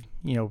 outside of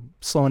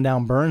slowing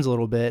down Burns a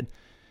little bit,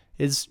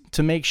 is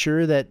to make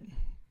sure that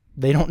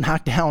they don't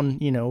knock down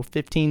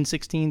 15,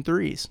 16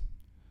 threes.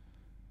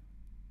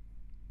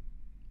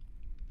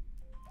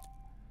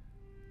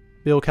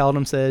 Bill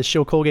Caldum says,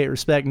 show Colgate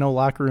respect, no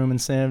locker room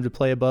incentive to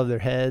play above their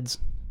heads.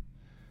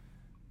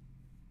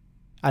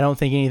 I don't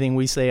think anything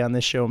we say on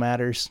this show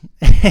matters.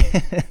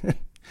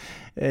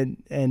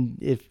 and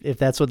if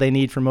that's what they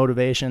need for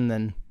motivation,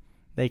 then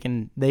they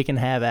can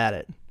have at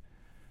it.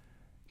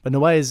 But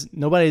nobody's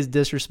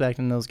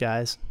disrespecting those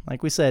guys.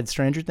 Like we said,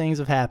 stranger things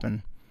have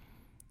happened.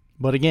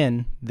 But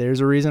again, there's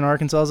a reason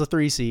Arkansas is a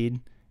 3 seed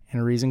and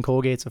a reason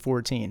Colgate's a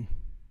 14.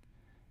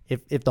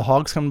 If the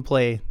Hogs come to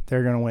play,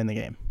 they're going to win the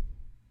game.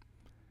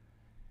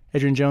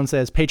 Adrian Jones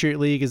says,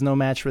 Patriot League is no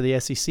match for the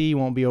SEC.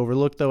 Won't be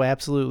overlooked, though.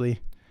 Absolutely.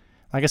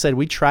 Like I said,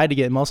 we tried to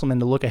get Musselman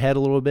to look ahead a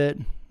little bit.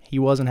 He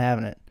wasn't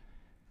having it.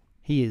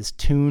 He is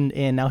tuned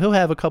in. Now, he'll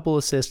have a couple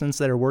assistants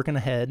that are working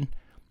ahead,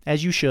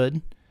 as you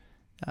should,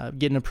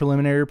 getting a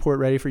preliminary report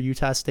ready for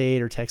Utah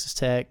State or Texas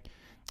Tech.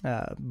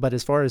 But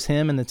as far as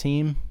him and the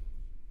team,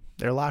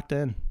 they're locked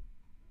in.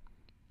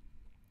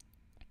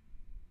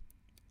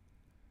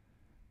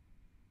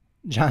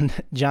 John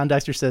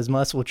Dexter says,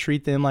 Muss will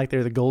treat them like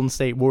they're the Golden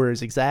State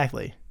Warriors.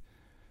 Exactly.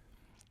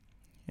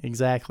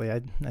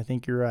 I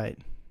think you're right.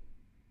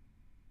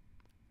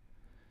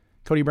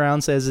 Cody Brown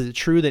says, is it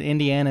true that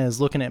Indiana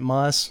is looking at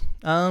Muss?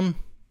 I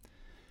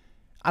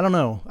don't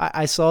know.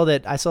 I saw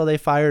they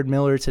fired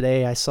Miller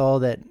today. I saw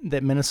that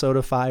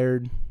Minnesota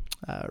fired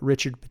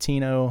Richard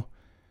Pitino.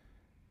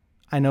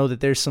 I know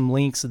that there's some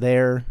links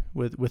there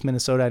with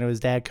Minnesota. I know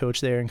his dad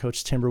coached there and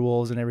coached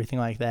Timberwolves and everything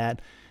like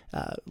that.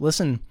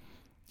 Listen,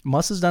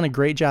 Muss has done a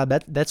great job.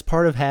 That's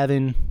part of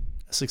having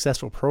a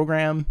successful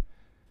program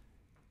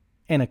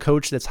and a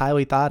coach that's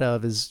highly thought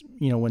of. Is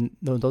when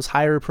those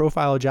higher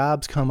profile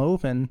jobs come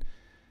open,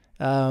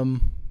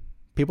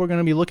 people are going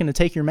to be looking to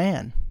take your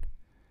man.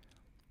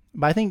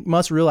 But I think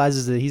Muss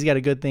realizes that he's got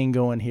a good thing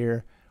going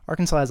here.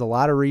 Arkansas has a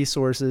lot of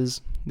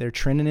resources. They're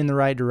trending in the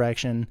right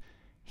direction.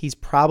 He's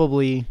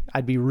probably,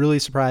 I'd be really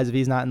surprised if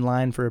he's not in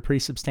line for a pretty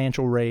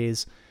substantial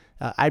raise.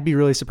 I'd be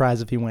really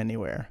surprised if he went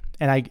anywhere.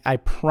 And I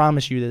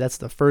promise you that that's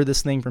the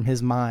furthest thing from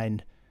his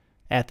mind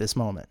at this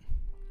moment.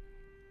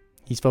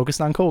 He's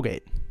focused on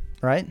Colgate,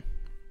 right?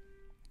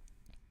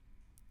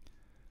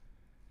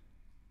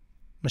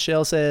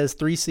 Michelle says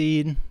 3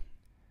 seed,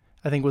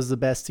 I think, was the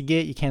best to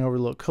get. You can't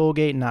overlook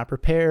Colgate and not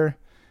prepare.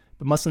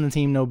 But mustn't the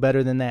team know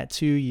better than that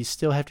too? You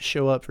still have to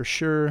show up for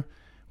sure.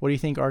 What do you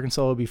think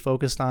Arkansas will be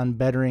focused on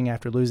bettering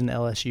after losing to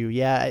LSU?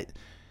 Yeah,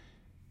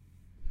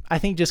 I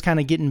think just kind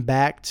of getting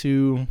back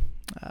to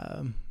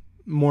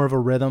more of a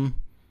rhythm.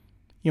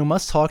 You know,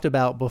 Muss talked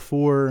about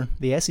before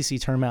the SEC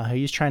tournament how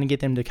he's trying to get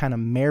them to kind of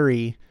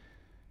marry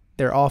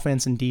their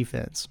offense and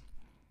defense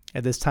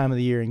at this time of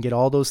the year and get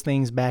all those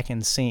things back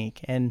in sync.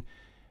 And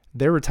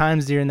there were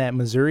times during that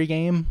Missouri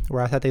game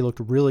where I thought they looked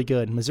really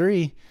good.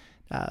 Missouri,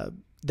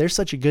 they're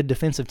such a good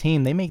defensive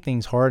team. They make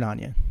things hard on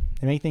you.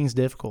 They make things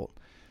difficult.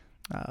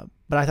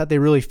 But I thought they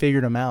really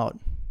figured them out,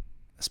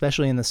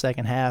 especially in the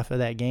second half of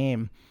that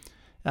game.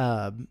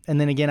 And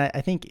then again,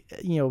 I think,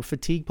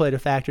 fatigue played a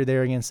factor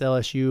there against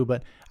LSU,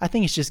 but I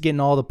think it's just getting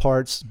all the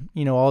parts,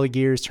 all the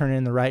gears turning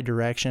in the right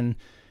direction.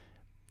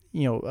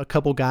 A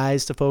couple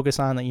guys to focus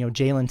on.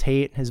 Jalen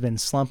Tate has been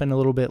slumping a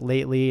little bit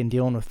lately and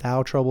dealing with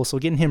foul trouble. So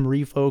getting him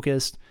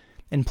refocused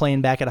and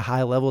playing back at a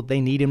high level they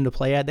need him to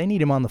play at. They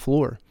need him on the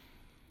floor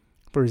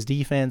for his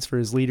defense, for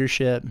his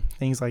leadership,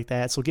 things like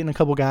that. So getting a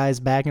couple guys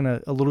back in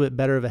a little bit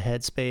better of a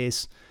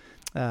headspace,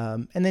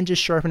 and then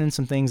just sharpening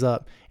some things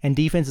up. And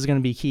defense is going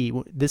to be key.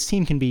 This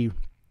team can be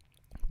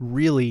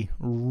really,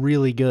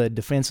 really good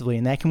defensively,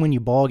 and that can win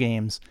you ball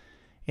games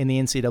in the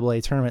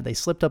NCAA tournament. They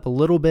slipped up a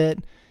little bit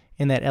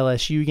in that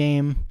LSU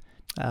game.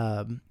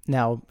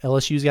 Now,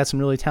 LSU's got some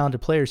really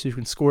talented players who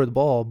can score the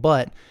ball,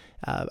 but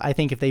I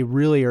think if they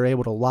really are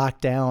able to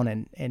lock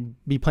down and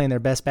be playing their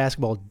best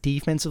basketball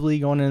defensively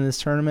going into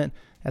this tournament,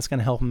 that's going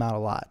to help them out a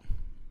lot.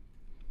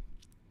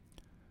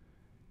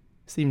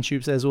 Stephen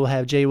Shoup says we'll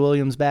have Jay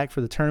Williams back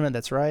for the tournament.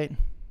 That's right.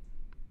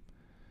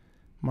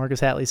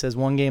 Marcus Hatley says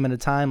 1 game at a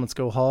time. Let's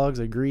go Hogs.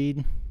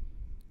 Agreed.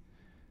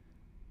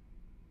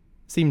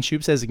 Stephen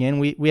Shoup says again,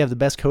 we have the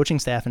best coaching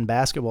staff in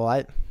basketball.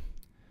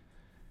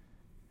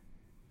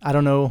 I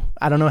don't know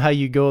how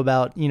you go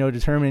about,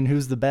 determining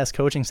who's the best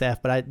coaching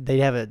staff, but they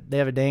have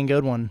a dang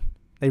good one.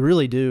 They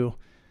really do.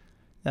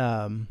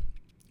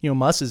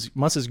 Muss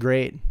is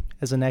great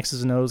as an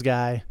X's and O's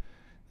guy.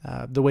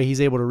 The way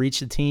he's able to reach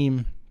the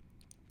team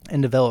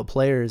and develop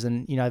players,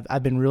 and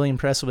I've been really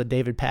impressed with what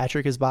David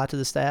Patrick has brought to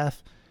the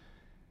staff.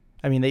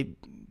 I mean,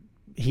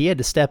 he had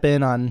to step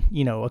in on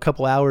a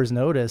couple hours'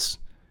 notice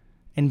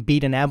and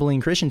beat an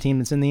Abilene Christian team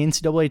that's in the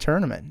NCAA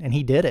tournament, and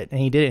he did it, and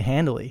he did it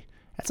handily.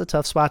 That's a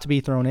tough spot to be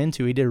thrown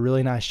into. He did a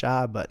really nice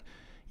job. But,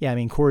 yeah, I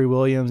mean, Corey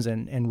Williams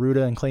and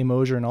Ruda and Clay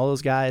Mosier and all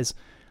those guys,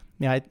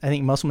 I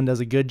think Musselman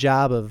does a good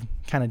job of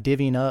kind of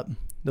divvying up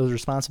those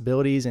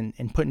responsibilities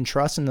and putting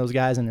trust in those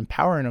guys and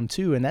empowering them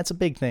too. And that's a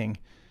big thing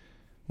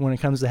when it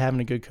comes to having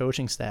a good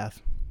coaching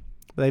staff.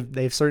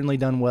 They've certainly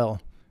done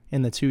well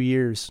in the 2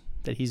 years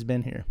that he's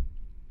been here.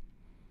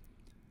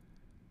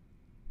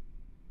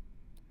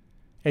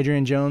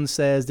 Adrian Jones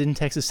says, didn't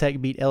Texas Tech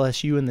beat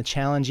LSU in the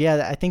challenge?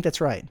 Yeah, I think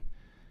that's right.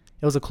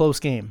 It was a close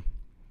game.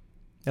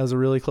 That was a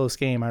really close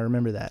game. I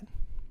remember that.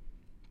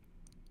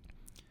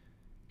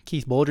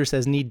 Keith Bolger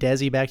says, need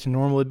Desi back to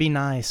normal. It'd be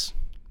nice.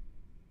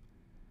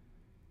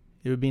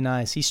 It would be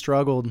nice. He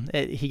struggled.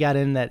 He got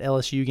in that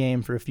LSU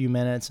game for a few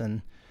minutes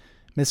and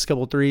missed a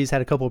couple threes,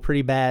 had a couple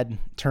pretty bad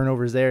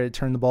turnovers there. It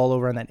turned the ball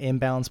over on that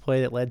inbounds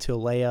play that led to a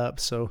layup.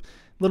 So a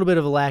little bit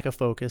of a lack of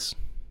focus.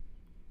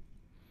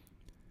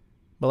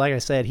 But like I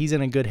said, he's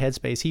in a good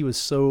headspace. He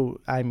was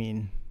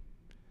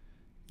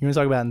you want to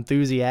talk about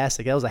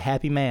enthusiastic. That was a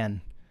happy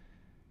man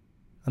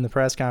on the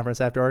press conference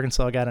after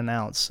Arkansas got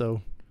announced.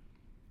 So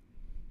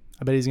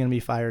I bet he's going to be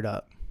fired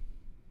up.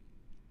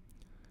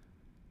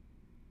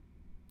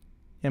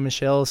 And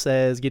Michelle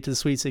says, get to the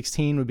Sweet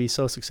 16 would be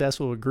so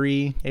successful.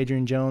 Agree.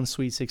 Adrian Jones,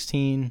 Sweet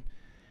 16.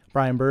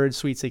 Brian Bird,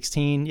 Sweet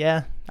 16.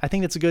 Yeah, I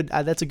think that's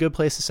a good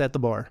place to set the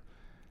bar.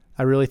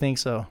 I really think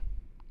so.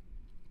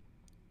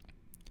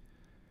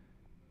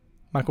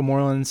 Michael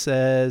Morin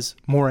says,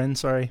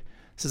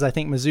 I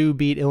think Mizzou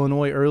beat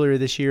Illinois earlier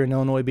this year and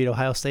Illinois beat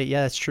Ohio State.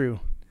 Yeah, that's true.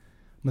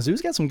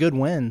 Mizzou's got some good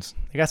wins.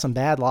 They got some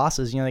bad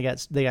losses.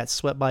 They got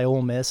swept by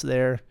Ole Miss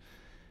there.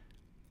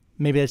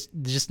 Maybe that's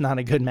just not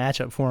a good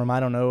matchup for them. I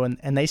don't know.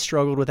 And they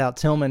struggled without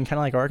Tillman, kind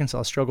of like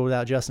Arkansas struggled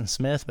without Justin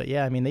Smith. But,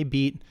 yeah, I mean, they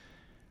beat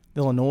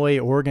Illinois,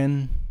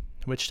 Oregon,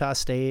 Wichita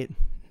State.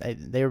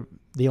 They're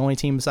the only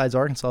team besides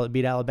Arkansas that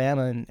beat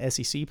Alabama in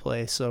SEC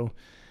play. So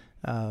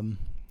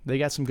they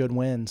got some good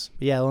wins.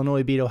 But, yeah,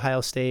 Illinois beat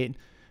Ohio State.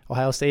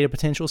 Ohio State, a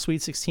potential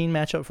Sweet 16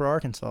 matchup for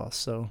Arkansas.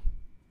 So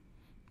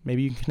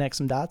maybe you can connect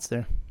some dots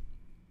there.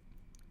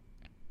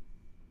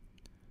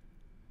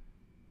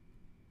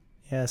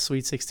 Yeah,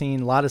 Sweet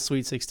 16. A lot of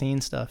Sweet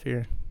 16 stuff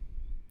here.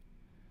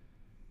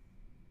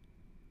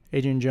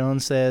 Adrian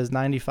Jones says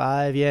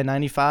 95. Yeah,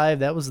 95.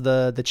 That was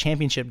the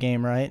championship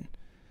game, right?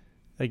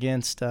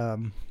 against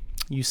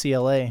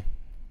UCLA,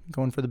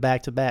 going for the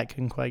back-to-back.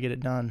 Couldn't quite get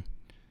it done.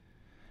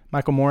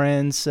 Michael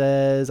Moran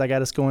says, I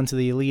got us going to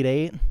the Elite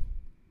Eight.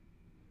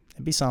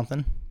 That'd be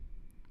something.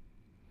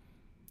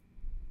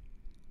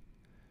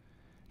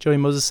 Joey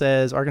Moses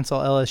says,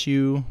 Arkansas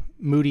LSU,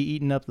 Moody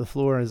eating up the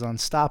floor is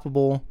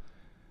unstoppable.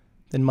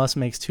 Then Muss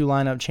makes 2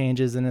 lineup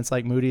changes, and it's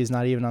like Moody is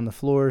not even on the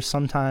floor.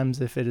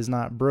 Sometimes if it is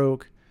not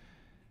broke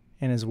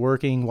and is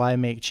working, why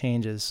make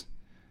changes?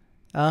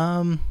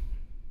 Not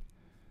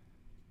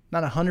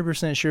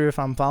 100% sure if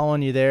I'm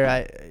following you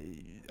there.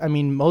 I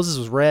mean, Moses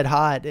was red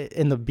hot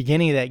in the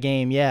beginning of that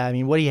game. Yeah, I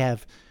mean, what do you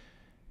have?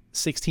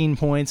 16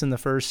 points in the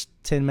first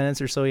 10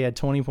 minutes or so. He had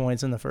 20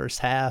 points in the first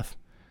half.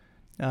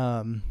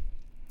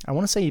 I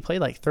want to say he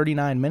played like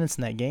 39 minutes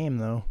in that game,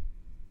 though.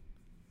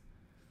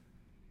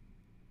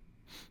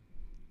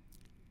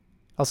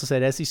 Also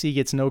said SEC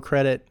gets no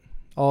credit.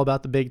 All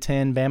about the Big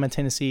Ten. Bama,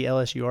 Tennessee,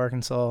 LSU,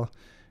 Arkansas.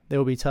 They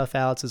will be tough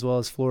outs, as well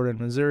as Florida and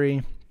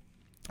Missouri.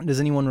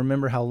 Does anyone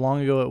remember how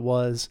long ago it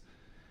was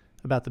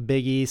about the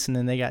Big East, and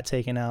then they got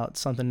taken out?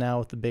 Something now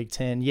with the Big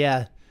Ten.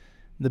 Yeah,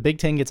 the Big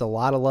Ten gets a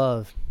lot of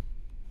love.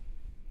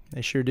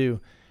 They sure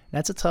do.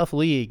 That's a tough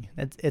league.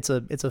 It's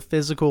a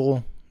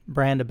physical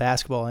brand of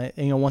basketball. And,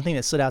 you know, one thing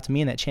that stood out to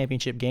me in that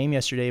championship game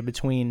yesterday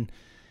between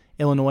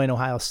Illinois and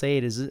Ohio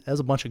State is that was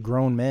a bunch of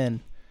grown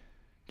men,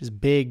 just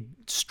big,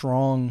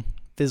 strong,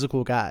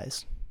 physical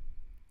guys.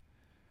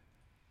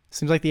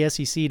 Seems like the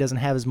SEC doesn't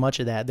have as much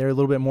of that. They're a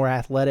little bit more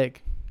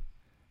athletic,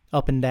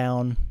 up and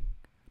down,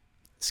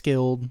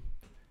 skilled.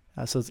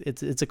 So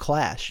it's a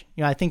clash.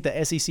 You know, I think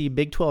the SEC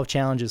Big 12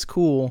 Challenge is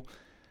cool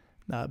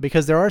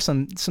because there are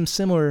some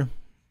similar,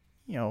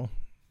 you know,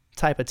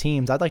 type of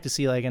teams. I'd like to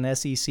see like an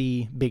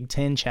SEC Big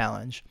 10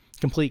 Challenge,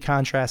 complete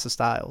contrast of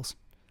styles.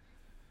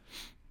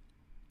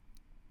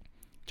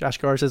 Josh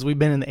Carr says, we've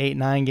been in the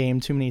 8-9 game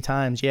too many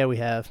times. Yeah, we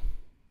have.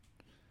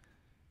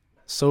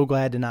 So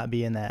glad to not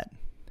be in that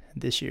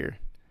this year.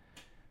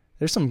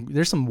 There's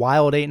some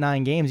wild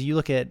 8-9 games. You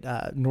look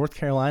at North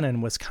Carolina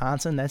and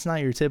Wisconsin, that's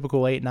not your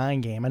typical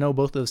 8-9 game. I know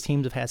both those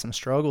teams have had some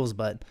struggles,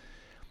 but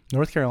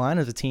North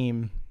Carolina's a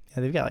team,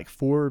 they've got like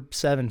 4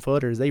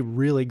 7-footers. They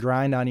really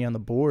grind on you on the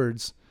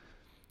boards.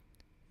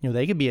 You know,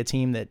 they could be a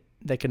team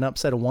that can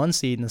upset a 1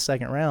 seed in the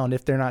second round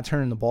if they're not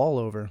turning the ball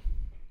over.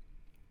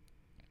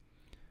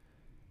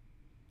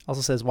 Also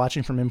says,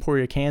 watching from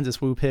Emporia,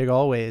 Kansas, woo pig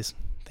always.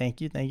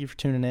 Thank you for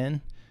tuning in.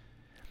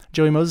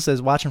 Joey Moses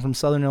says, watching from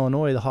Southern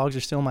Illinois, the Hogs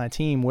are still my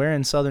team. Where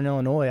in Southern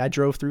Illinois? I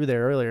drove through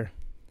there earlier.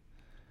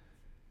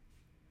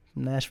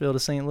 From Nashville to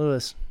St.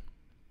 Louis.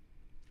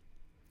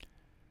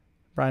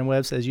 Brian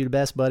Webb says, you the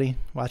best, buddy.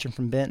 Watching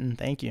from Benton.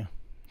 Thank you.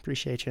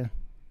 Appreciate you.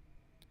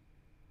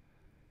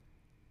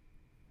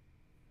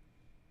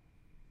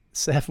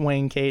 Seth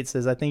Wayne Kate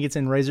says, I think it's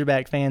in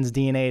Razorback fans'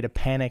 DNA to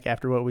panic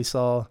after what we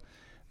saw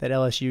that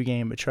LSU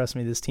game, but trust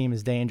me, this team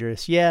is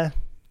dangerous. Yeah,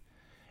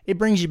 it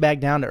brings you back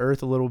down to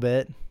earth a little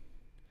bit.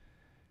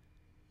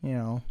 You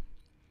know,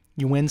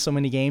 you win so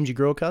many games, you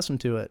grow accustomed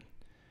to it.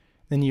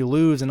 Then you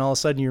lose, and all of a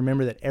sudden you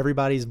remember that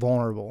everybody's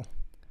vulnerable.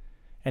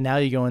 And now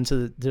you go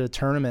into the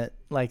tournament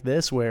like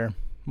this where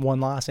 1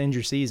 loss ends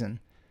your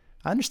season.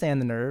 I understand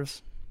the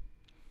nerves.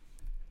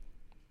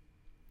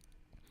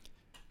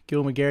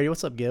 Gil McGarry,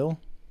 what's up, Gil?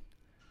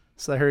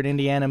 So I heard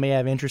Indiana may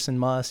have interest in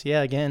Muss.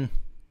 Yeah, again,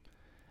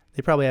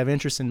 they probably have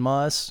interest in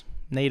Muss,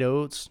 Nate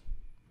Oates,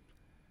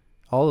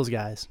 all those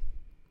guys.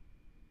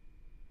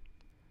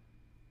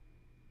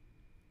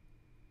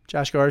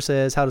 Josh Garr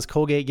says, how does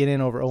Colgate get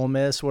in over Ole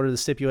Miss? What are the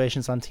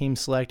stipulations on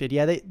teams selected?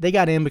 Yeah, they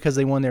got in because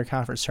they won their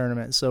conference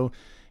tournament. So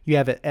you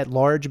have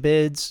at-large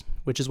bids,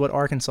 which is what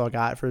Arkansas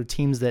got for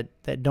teams that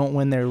don't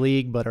win their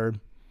league but are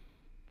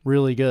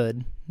really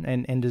good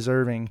and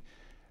deserving.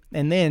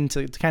 And then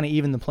to kind of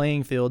even the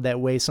playing field, that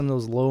way some of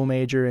those low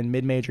major and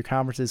mid-major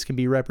conferences can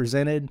be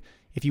represented.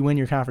 If you win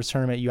your conference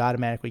tournament, you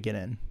automatically get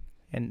in.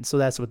 And so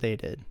that's what they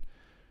did.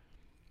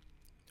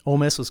 Ole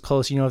Miss was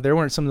close. You know, if there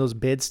weren't some of those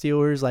bid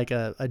stealers like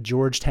a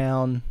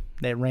Georgetown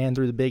that ran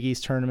through the Big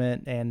East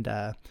tournament and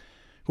who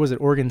was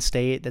it, Oregon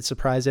State that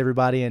surprised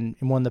everybody and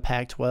won the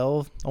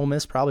Pac-12, Ole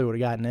Miss probably would have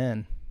gotten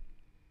in.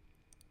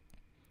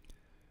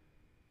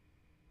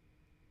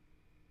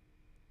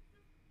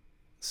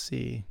 Let's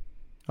see.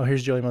 Oh,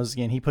 here's Joey Moses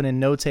again. He put in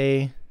Note.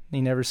 He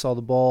never saw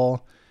the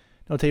ball.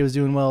 Note was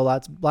doing well,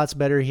 lots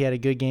better. He had a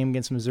good game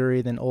against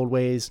Missouri than Old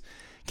Ways.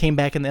 Came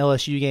back in the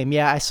LSU game.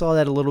 Yeah, I saw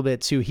that a little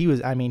bit too. He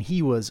was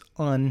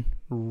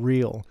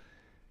unreal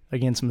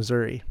against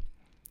Missouri.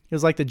 It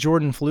was like the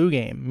Jordan Flu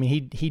game. I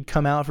mean, he'd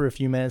come out for a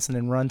few minutes and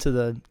then run to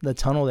the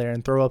tunnel there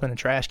and throw up in a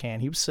trash can.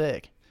 He was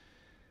sick.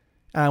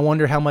 And I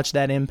wonder how much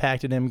that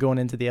impacted him going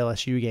into the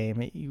LSU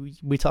game.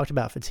 We talked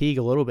about fatigue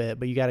a little bit,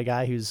 but you got a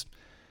guy who's,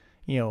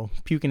 you know,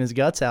 puking his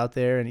guts out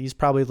there, and he's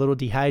probably a little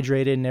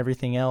dehydrated and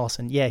everything else.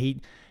 And yeah, he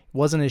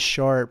wasn't as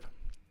sharp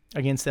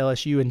against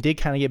LSU and did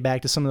kind of get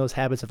back to some of those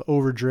habits of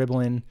over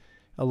dribbling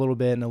a little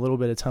bit and a little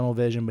bit of tunnel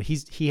vision, but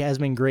he has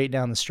been great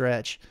down the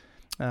stretch.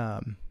 I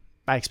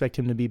expect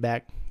him to be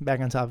back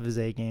on top of his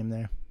A game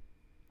there.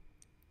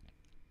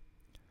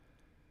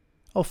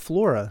 Oh,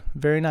 Flora.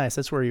 Very nice.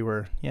 That's where you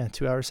were. Yeah,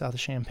 2 hours south of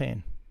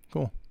Champaign.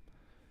 Cool.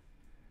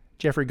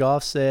 Jeffrey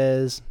Goff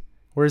says,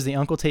 where's the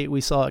Uncle Tate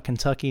we saw at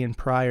Kentucky and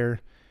Pryor?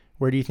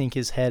 Where do you think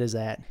his head is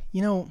at?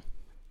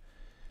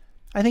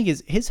 I think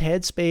his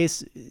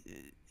headspace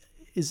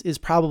is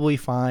probably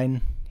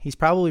fine. He's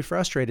probably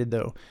frustrated,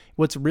 though.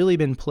 What's really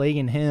been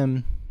plaguing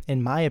him,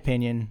 in my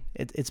opinion,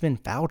 it's been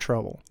foul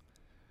trouble.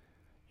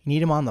 You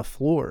need him on the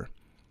floor.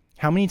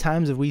 How many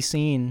times have we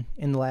seen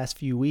in the last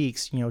few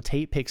weeks,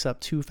 Tate picks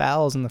up 2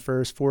 fouls in the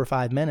first 4 or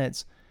 5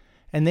 minutes,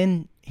 and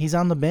then he's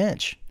on the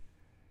bench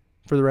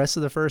for the rest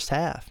of the first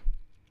half.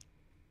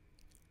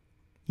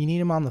 You need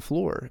him on the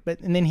floor.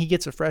 And then he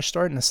gets a fresh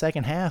start in the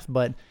second half,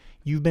 but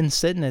you've been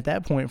sitting at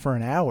that point for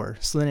an hour,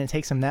 so then it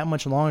takes him that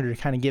much longer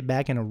to kind of get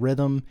back in a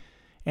rhythm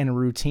and a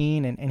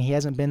routine, and he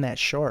hasn't been that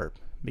sharp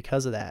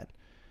because of that.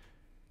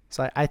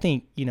 So I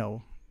think,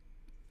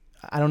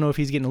 I don't know if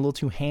he's getting a little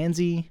too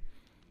handsy,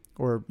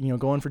 or,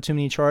 going for too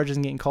many charges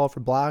and getting called for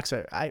blocks.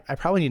 I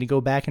probably need to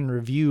go back and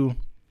review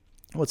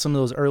what some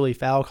of those early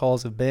foul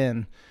calls have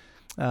been.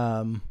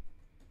 I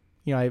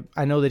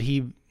know that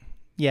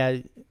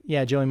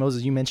Joey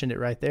Moses, you mentioned it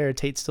right there.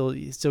 Tate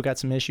still got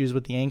some issues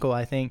with the ankle,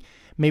 I think.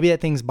 Maybe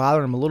that thing's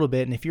bothering him a little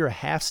bit, and if you're a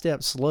half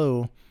step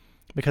slow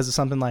because of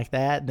something like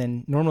that,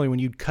 then normally when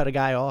you cut a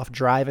guy off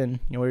driving,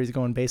 where he's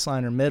going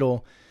baseline or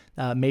middle,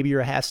 maybe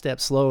you're a half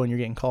step slow and you're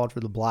getting called for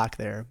the block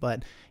there.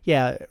 But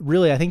yeah,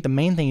 really, I think the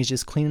main thing is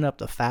just cleaning up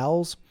the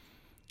fouls,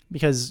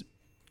 because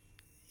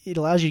it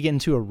allows you to get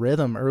into a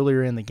rhythm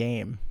earlier in the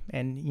game.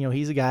 And,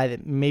 he's a guy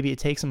that maybe it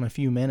takes him a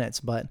few minutes,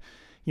 but,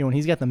 when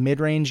he's got the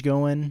mid-range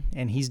going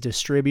and he's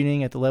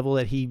distributing at the level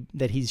that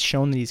he's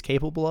shown that he's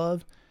capable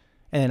of,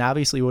 and then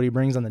obviously what he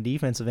brings on the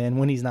defensive end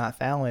when he's not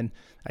fouling,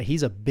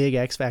 he's a big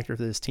X factor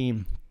for this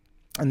team,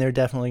 and they're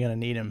definitely going to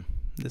need him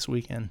this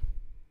weekend.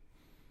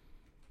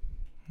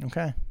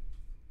 Okay.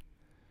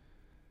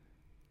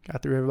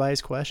 Got through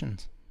everybody's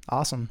questions.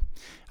 Awesome.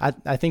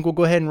 I think we'll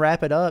go ahead and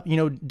wrap it up.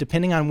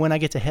 Depending on when I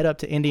get to head up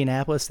to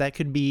Indianapolis, that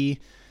could be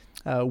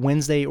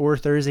Wednesday or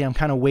Thursday. I'm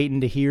kind of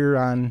waiting to hear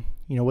on,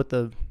 what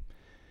the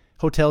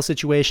hotel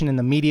situation and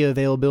the media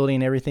availability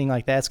and everything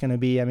like that's going to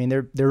be. I mean,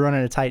 they're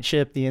running a tight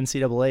ship, the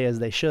NCAA, as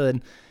they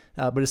should.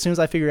 But as soon as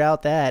I figure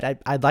out that,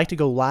 I'd like to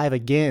go live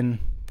again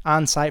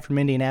on site from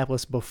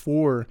Indianapolis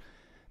before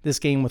this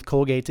game with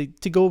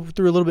Colgate to go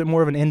through a little bit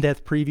more of an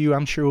in-depth preview.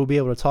 I'm sure we'll be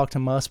able to talk to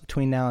Muss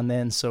between now and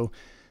then. So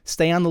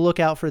stay on the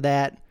lookout for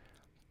that.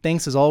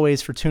 Thanks as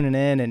always for tuning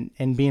in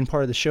and being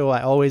part of the show.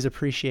 I always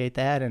appreciate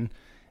that. And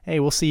hey,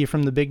 we'll see you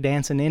from the big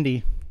dance in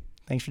Indy.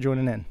 Thanks for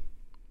joining in.